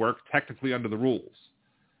would work technically under the rules.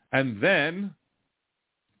 And then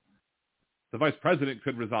the vice president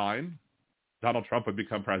could resign. Donald Trump would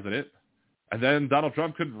become president. And then Donald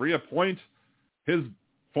Trump could reappoint his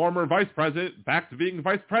former vice president back to being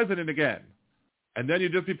vice president again. And then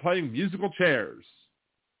you'd just be playing musical chairs,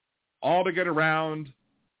 all to get around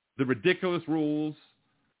the ridiculous rules,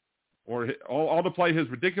 or all to play his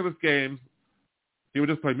ridiculous games. He would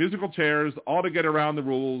just play musical chairs, all to get around the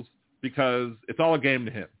rules, because it's all a game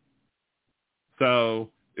to him. So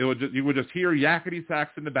you would just hear yakety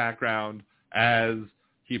sax in the background as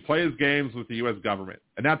he plays games with the U.S. government.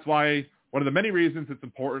 And that's why one of the many reasons it's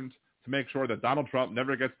important to make sure that Donald Trump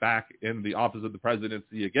never gets back in the office of the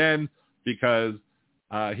presidency again, because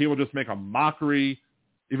he will just make a mockery,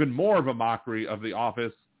 even more of a mockery of the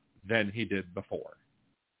office than he did before.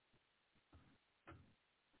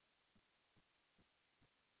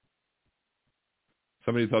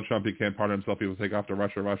 Somebody tell Trump he can't pardon himself. He will take off to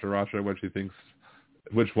Russia,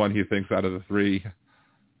 which one he thinks out of the three.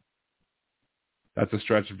 That's a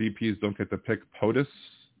stretch. VPs don't get to pick POTUS.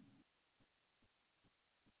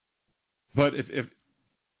 But if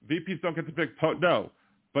VPs don't get to pick POTUS, no.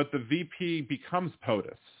 But the VP becomes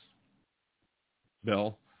POTUS,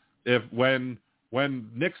 Bill. When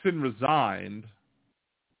Nixon resigned,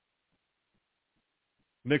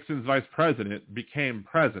 Nixon's vice president became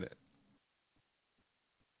president.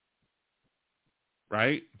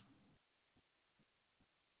 Right?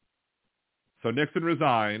 So Nixon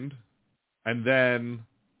resigned, and then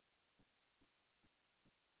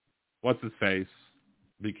what's-his-face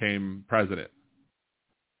became president.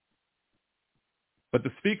 But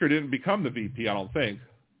the speaker didn't become the VP, I don't think.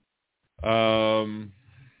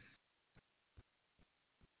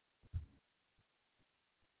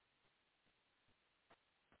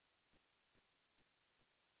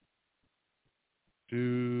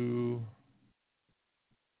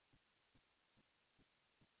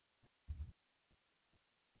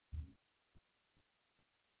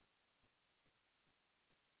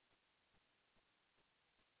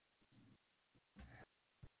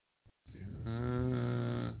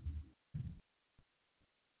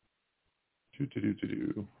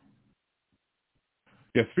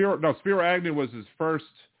 Yeah, Spiro Agnew was his first.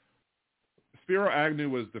 Spiro Agnew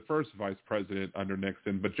was the first vice president under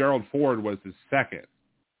Nixon, but Gerald Ford was his second.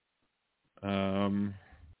 Let's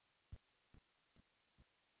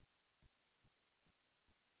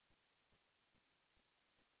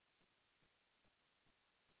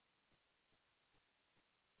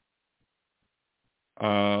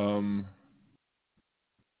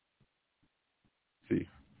see.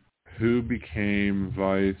 Who became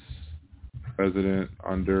vice president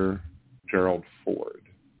under Gerald Ford?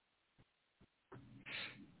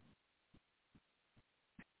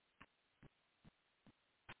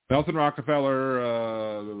 Nelson Rockefeller,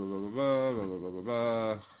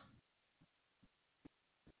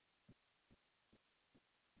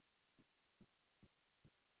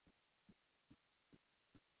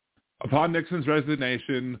 Upon Nixon's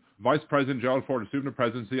resignation, Vice President Gerald Ford assumed the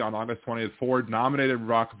presidency on August 20th. Ford nominated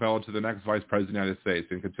Rockefeller to the next Vice President of the United States.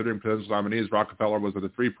 In considering presidential nominees, Rockefeller was of the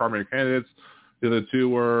three primary candidates. The other two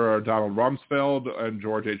were Donald Rumsfeld and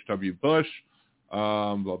George H.W. Bush.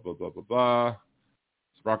 Blah, blah, blah, blah, blah.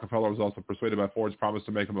 Rockefeller was also persuaded by Ford's promise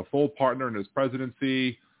to make him a full partner in his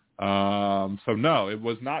presidency. So no, it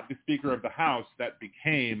was not the Speaker of the House that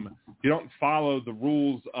became. You don't follow the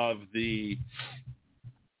rules of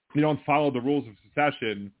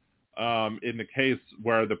succession in the case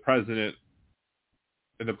where the president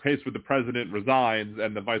resigns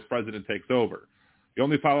and the vice president takes over. You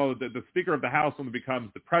only follow the Speaker of the House only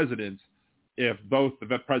becomes the president if both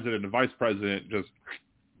the president and vice president just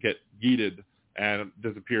get yeeted and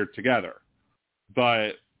disappear together.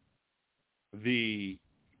 But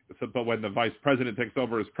when the vice president takes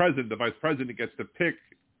over as president, the vice president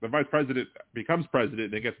becomes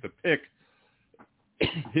president and gets to pick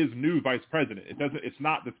his new vice president. It's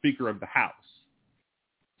not the Speaker of the House.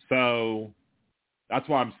 So that's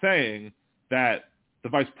why I'm saying that the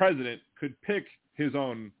vice president could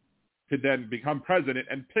then become president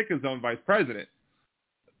and pick his own vice president.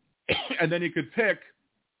 And then he could pick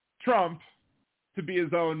Trump to be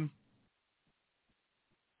his own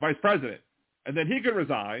vice president. And then he could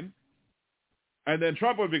resign, and then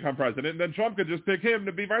Trump would become president, and then Trump could just pick him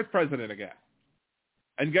to be vice president again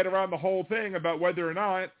and get around the whole thing about whether or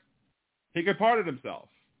not he could pardon himself.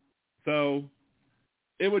 So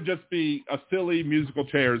it would just be a silly musical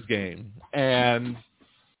chairs game. And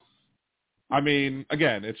I mean,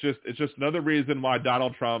 again, it's just another reason why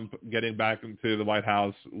Donald Trump getting back into the White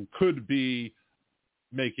House could be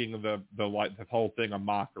making the whole thing a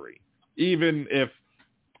mockery. Even if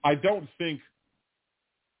I don't think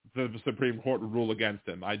the Supreme Court would rule against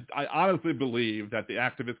him. I honestly believe that the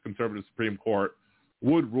activist conservative Supreme Court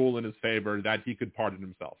would rule in his favor, that he could pardon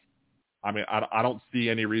himself. I mean, I don't see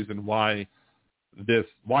any reason why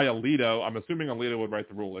Alito, I'm assuming Alito would write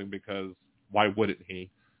the ruling, because why wouldn't he?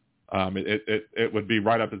 It would be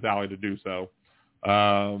right up his alley to do so.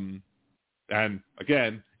 And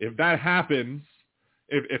again, if that happens,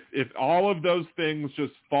 if all of those things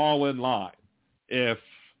just fall in line, if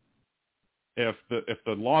the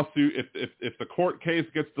lawsuit, if the court case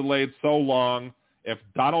gets delayed so long, if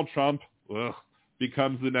Donald Trump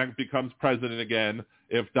becomes president again,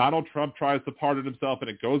 if Donald Trump tries to pardon himself and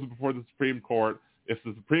it goes before the Supreme Court, if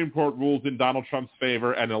the Supreme Court rules in Donald Trump's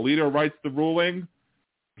favor and Alito writes the ruling,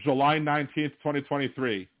 July 19th,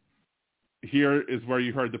 2023. Here is where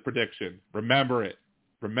you heard the prediction. Remember it.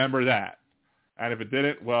 Remember that. And if it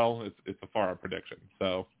didn't, well, it's a far prediction.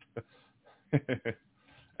 So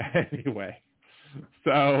anyway,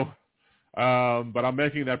 so but I'm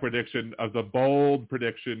making that prediction as a bold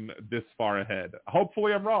prediction this far ahead.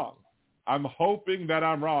 Hopefully I'm wrong. I'm hoping that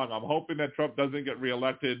I'm wrong. I'm hoping that Trump doesn't get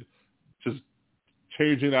reelected, just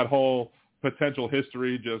changing that whole potential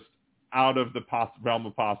history just out of the realm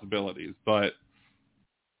of possibilities. But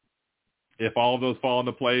if all of those fall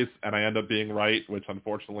into place and I end up being right, which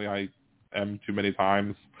unfortunately I am too many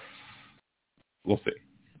times, we'll see.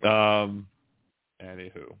 Anywho.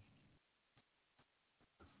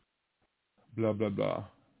 Blah, blah, blah.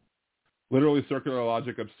 Literally circular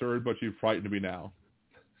logic, absurd, but you frightened me now.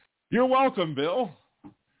 You're welcome, Bill.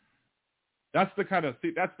 That's the kind of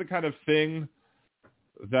thing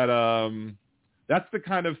that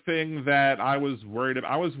I was worried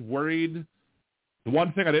about. I was worried. The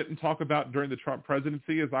one thing I didn't talk about during the Trump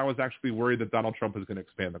presidency is I was actually worried that Donald Trump was going to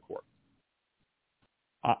expand the court.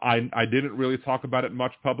 I didn't really talk about it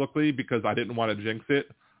much publicly because I didn't want to jinx it.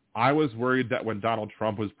 I was worried that when Donald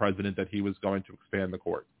Trump was president that he was going to expand the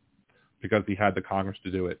court because he had the Congress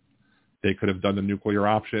to do it. They could have done the nuclear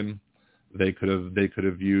option. They could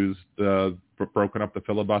have used broken up the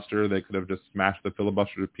filibuster. They could have just smashed the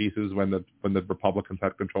filibuster to pieces when the Republicans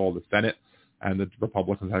had control of the Senate and the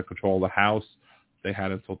Republicans had control of the House. They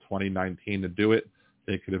had until 2019 to do it.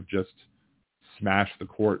 They could have just smashed the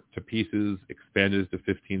court to pieces, expanded it to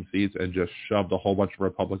 15 seats, and just shoved a whole bunch of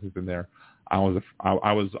Republicans in there. I was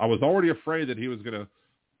already afraid that he was going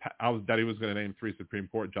to name 3 Supreme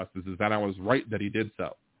Court justices, and I was right that he did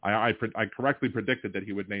so. I correctly predicted that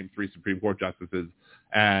he would name 3 Supreme Court justices,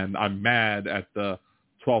 and I'm mad at the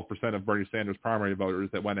 12% of Bernie Sanders primary voters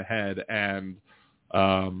that went ahead and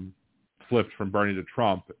flipped from Bernie to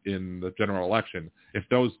Trump in the general election. If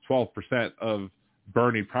those 12% of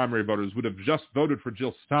Bernie primary voters would have just voted for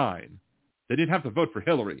Jill Stein, they didn't have to vote for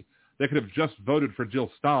Hillary. They could have just voted for Jill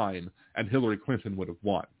Stein, and Hillary Clinton would have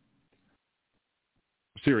won.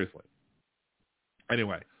 Seriously.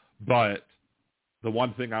 Anyway, but the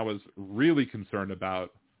one thing I was really concerned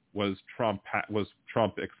about was Trump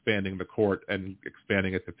expanding the court and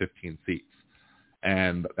expanding it to 15 seats.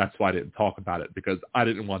 And that's why I didn't talk about it, because I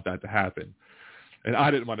didn't want that to happen. And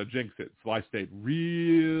I didn't want to jinx it, so I stayed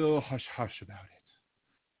real hush-hush about it.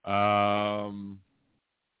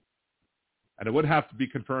 And it would have to be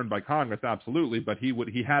confirmed by Congress, absolutely, but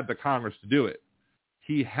he had the Congress to do it.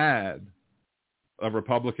 He had a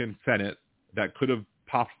Republican Senate that could have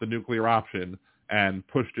popped the nuclear option and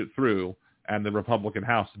pushed it through, and the Republican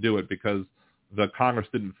House to do it, because the Congress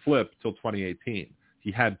didn't flip till 2018.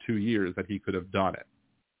 He had 2 years that he could have done it.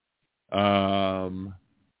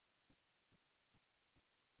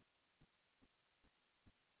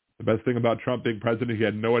 The best thing about Trump being president, he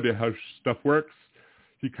had no idea how stuff works.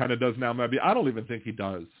 He kind of does now, maybe. I don't even think he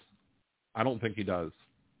does. I don't think he does.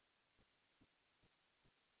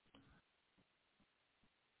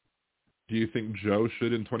 Do you think Joe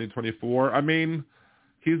should in 2024? I mean,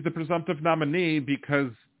 he's the presumptive nominee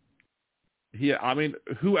because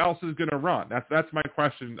who else is going to run? That's my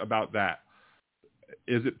question about that.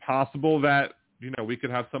 Is it possible that, we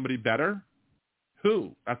could have somebody better?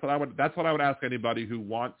 Who? That's what I would ask anybody who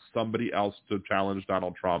wants somebody else to challenge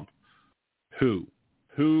Donald Trump. Who?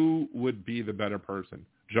 Who would be the better person?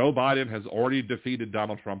 Joe Biden has already defeated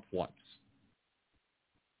Donald Trump once.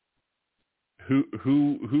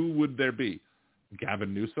 Who would there be?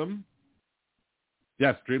 Gavin Newsom?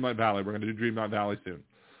 Yes, Dreamlight Valley. We're going to do Dreamlight Valley soon.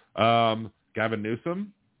 Gavin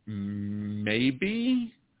Newsom?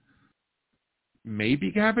 Maybe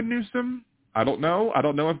Gavin Newsom? I don't know. I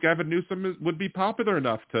don't know if Gavin Newsom would be popular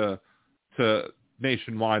enough to to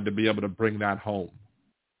nationwide to be able to bring that home.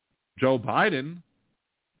 Joe Biden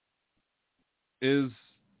is,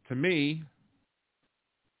 to me,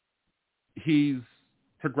 he's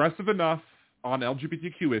progressive enough on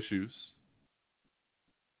LGBTQ issues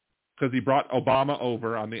because he brought Obama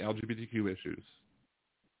over on the LGBTQ issues,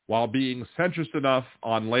 while being centrist enough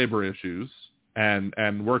on labor issues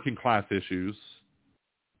and working class issues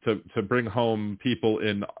to bring home people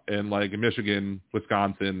in like Michigan,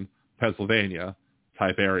 Wisconsin, Pennsylvania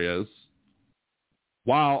type areas,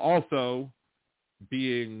 while also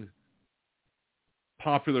being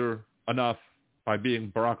popular enough by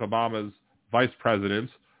being Barack Obama's vice president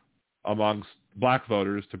amongst black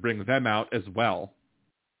voters to bring them out as well.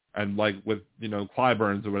 And like with,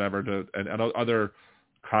 Clyburns or whatever and other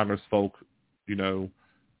Congress folk,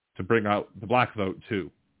 to bring out the black vote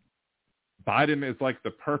too. Biden is like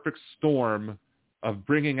the perfect storm of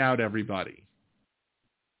bringing out everybody.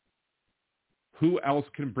 Who else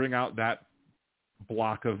can bring out that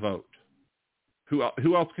block of vote? Who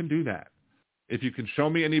else can do that? If you can show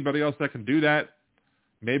me anybody else that can do that,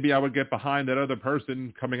 maybe I would get behind that other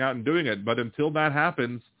person coming out and doing it. But until that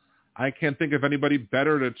happens, I can't think of anybody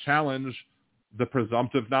better to challenge the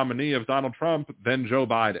presumptive nominee of Donald Trump than Joe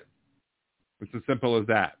Biden. It's as simple as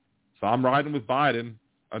that. So I'm riding with Biden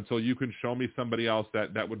until you can show me somebody else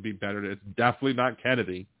that would be better. It's definitely not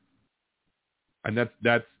Kennedy. And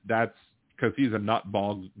that's because he's a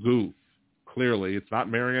nutball goof. Clearly, it's not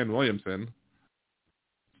Marianne Williamson.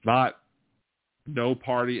 It's not no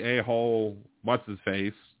party a-hole, what's his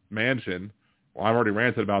face, Manchin. Well, I've already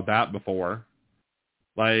ranted about that before.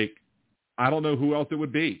 Like, I don't know who else it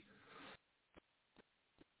would be.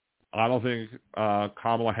 I don't think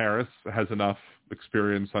Kamala Harris has enough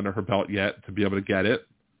experience under her belt yet to be able to get it.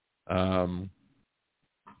 Again,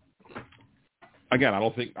 I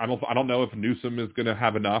don't know if Newsom is going to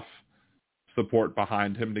have enough support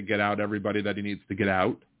behind him to get out everybody that he needs to get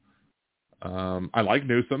out. I like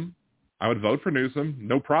Newsom. I would vote for Newsom,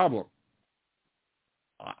 no problem.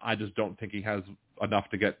 I just don't think he has enough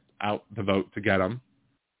to get out the vote to get him.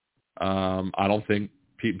 I don't think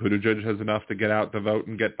Pete Buttigieg has enough to get out the vote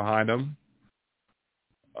and get behind him.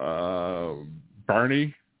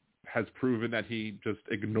 Bernie has proven that he just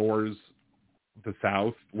ignores the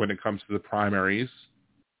South when it comes to the primaries.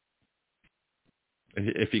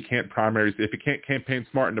 If he can't campaign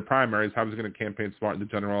smart in the primaries, how is he going to campaign smart in the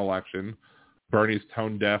general election? Bernie's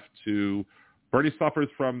tone deaf to. Bernie suffers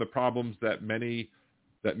from the problems that many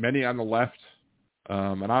on the left,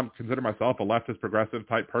 and I consider myself a leftist progressive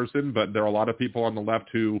type person, but there are a lot of people on the left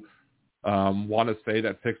who want to say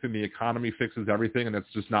that fixing the economy fixes everything, and that's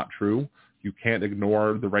just not true. You can't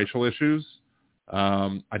ignore the racial issues.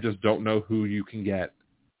 I just don't know who you can get.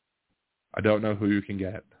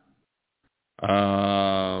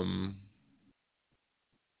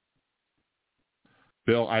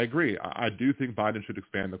 Bill, I agree. I do think Biden should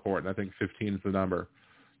expand the court, and I think 15 is the number.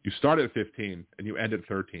 You start at 15 and you end at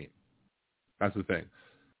 13. That's the thing.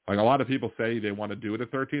 Like, a lot of people say they want to do it at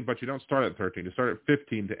 13, but you don't start at 13. You start at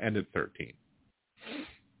 15 to end at 13.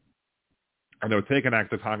 And it would take an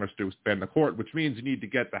act of Congress to expand the court, which means you need to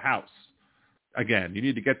get the House. Again, you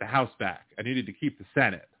need to get the House back, and you need to keep the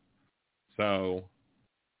Senate. So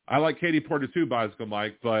I like Katie Porter too, Bicycle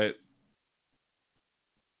Mike, but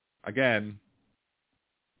again,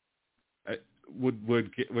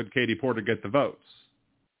 would Katie Porter get the votes?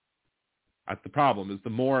 That's the problem. Is the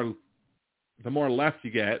more left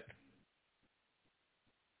you get,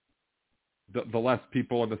 the less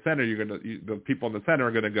people in the center the people in the center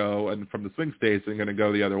are gonna go, and from the swing states are gonna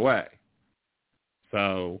go the other way.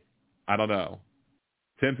 So I don't know.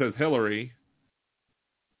 Tim says Hillary,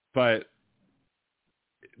 but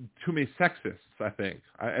too many sexists, I think.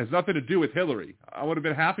 It has nothing to do with Hillary. I would have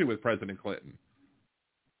been happy with President Clinton.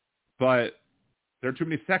 But there are too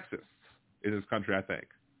many sexists in this country, I think.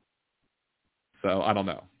 So I don't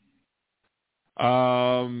know.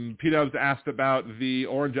 P-Dubs asked about the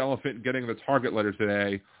orange elephant getting the Target letter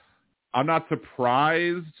today. I'm not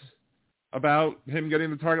surprised about him getting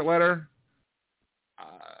the Target letter.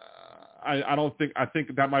 I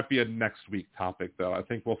think that might be a next week topic, though. I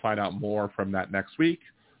think we'll find out more from that next week.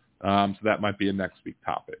 So that might be a next week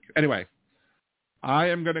topic. Anyway, I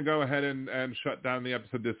am going to go ahead and shut down the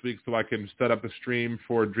episode this week so I can set up the stream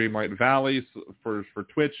for Dreamlight Valley for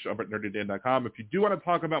Twitch over at nerdydan.com. If you do want to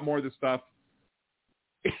talk about more of this stuff,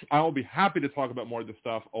 I will be happy to talk about more of this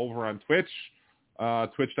stuff over on Twitch,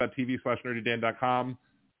 twitch.tv/nerdydan.com.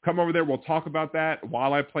 Come over there. We'll talk about that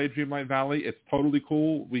while I play Dreamlight Valley. It's totally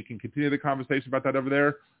cool. We can continue the conversation about that over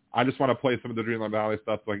there. I just want to play some of the Dreamlight Valley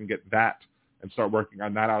stuff so I can get that and start working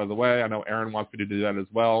on that out of the way. I know Aaron wants me to do that as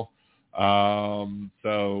well.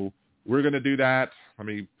 So we're going to do that. Let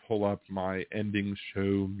me pull up my ending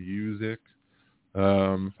show music,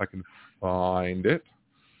 if I can find it.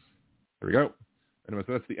 There we go. Anyway,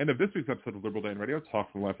 so that's the end of this week's episode of Liberal Dan Radio.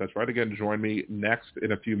 Talk from the left, that's right. Again, join me next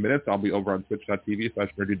in a few minutes. I'll be over on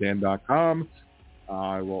twitch.tv/nerdydan.com.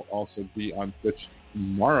 I will also be on Twitch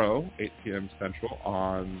tomorrow, 8 p.m. Central,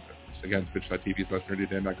 on, again,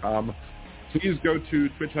 twitch.tv/nerdydan.com. Please go to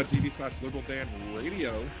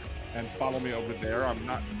twitch.tv/liberaldanradio and follow me over there. I'm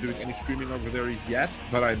not doing any streaming over there yet,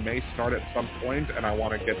 but I may start at some point, and I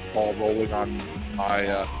want to get the ball rolling on my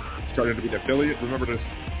starting to be an affiliate. Remember to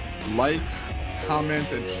like, comment,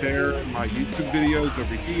 and share my YouTube videos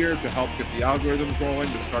over here to help get the algorithms rolling,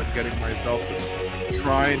 to start getting myself to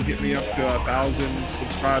try and get me up to 1,000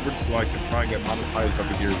 subscribers so I can try and get monetized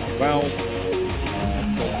over here as well. So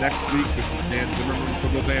next week, this is Dan Zimmerman for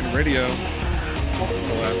Liberal Dan Radio.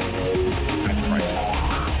 That's right.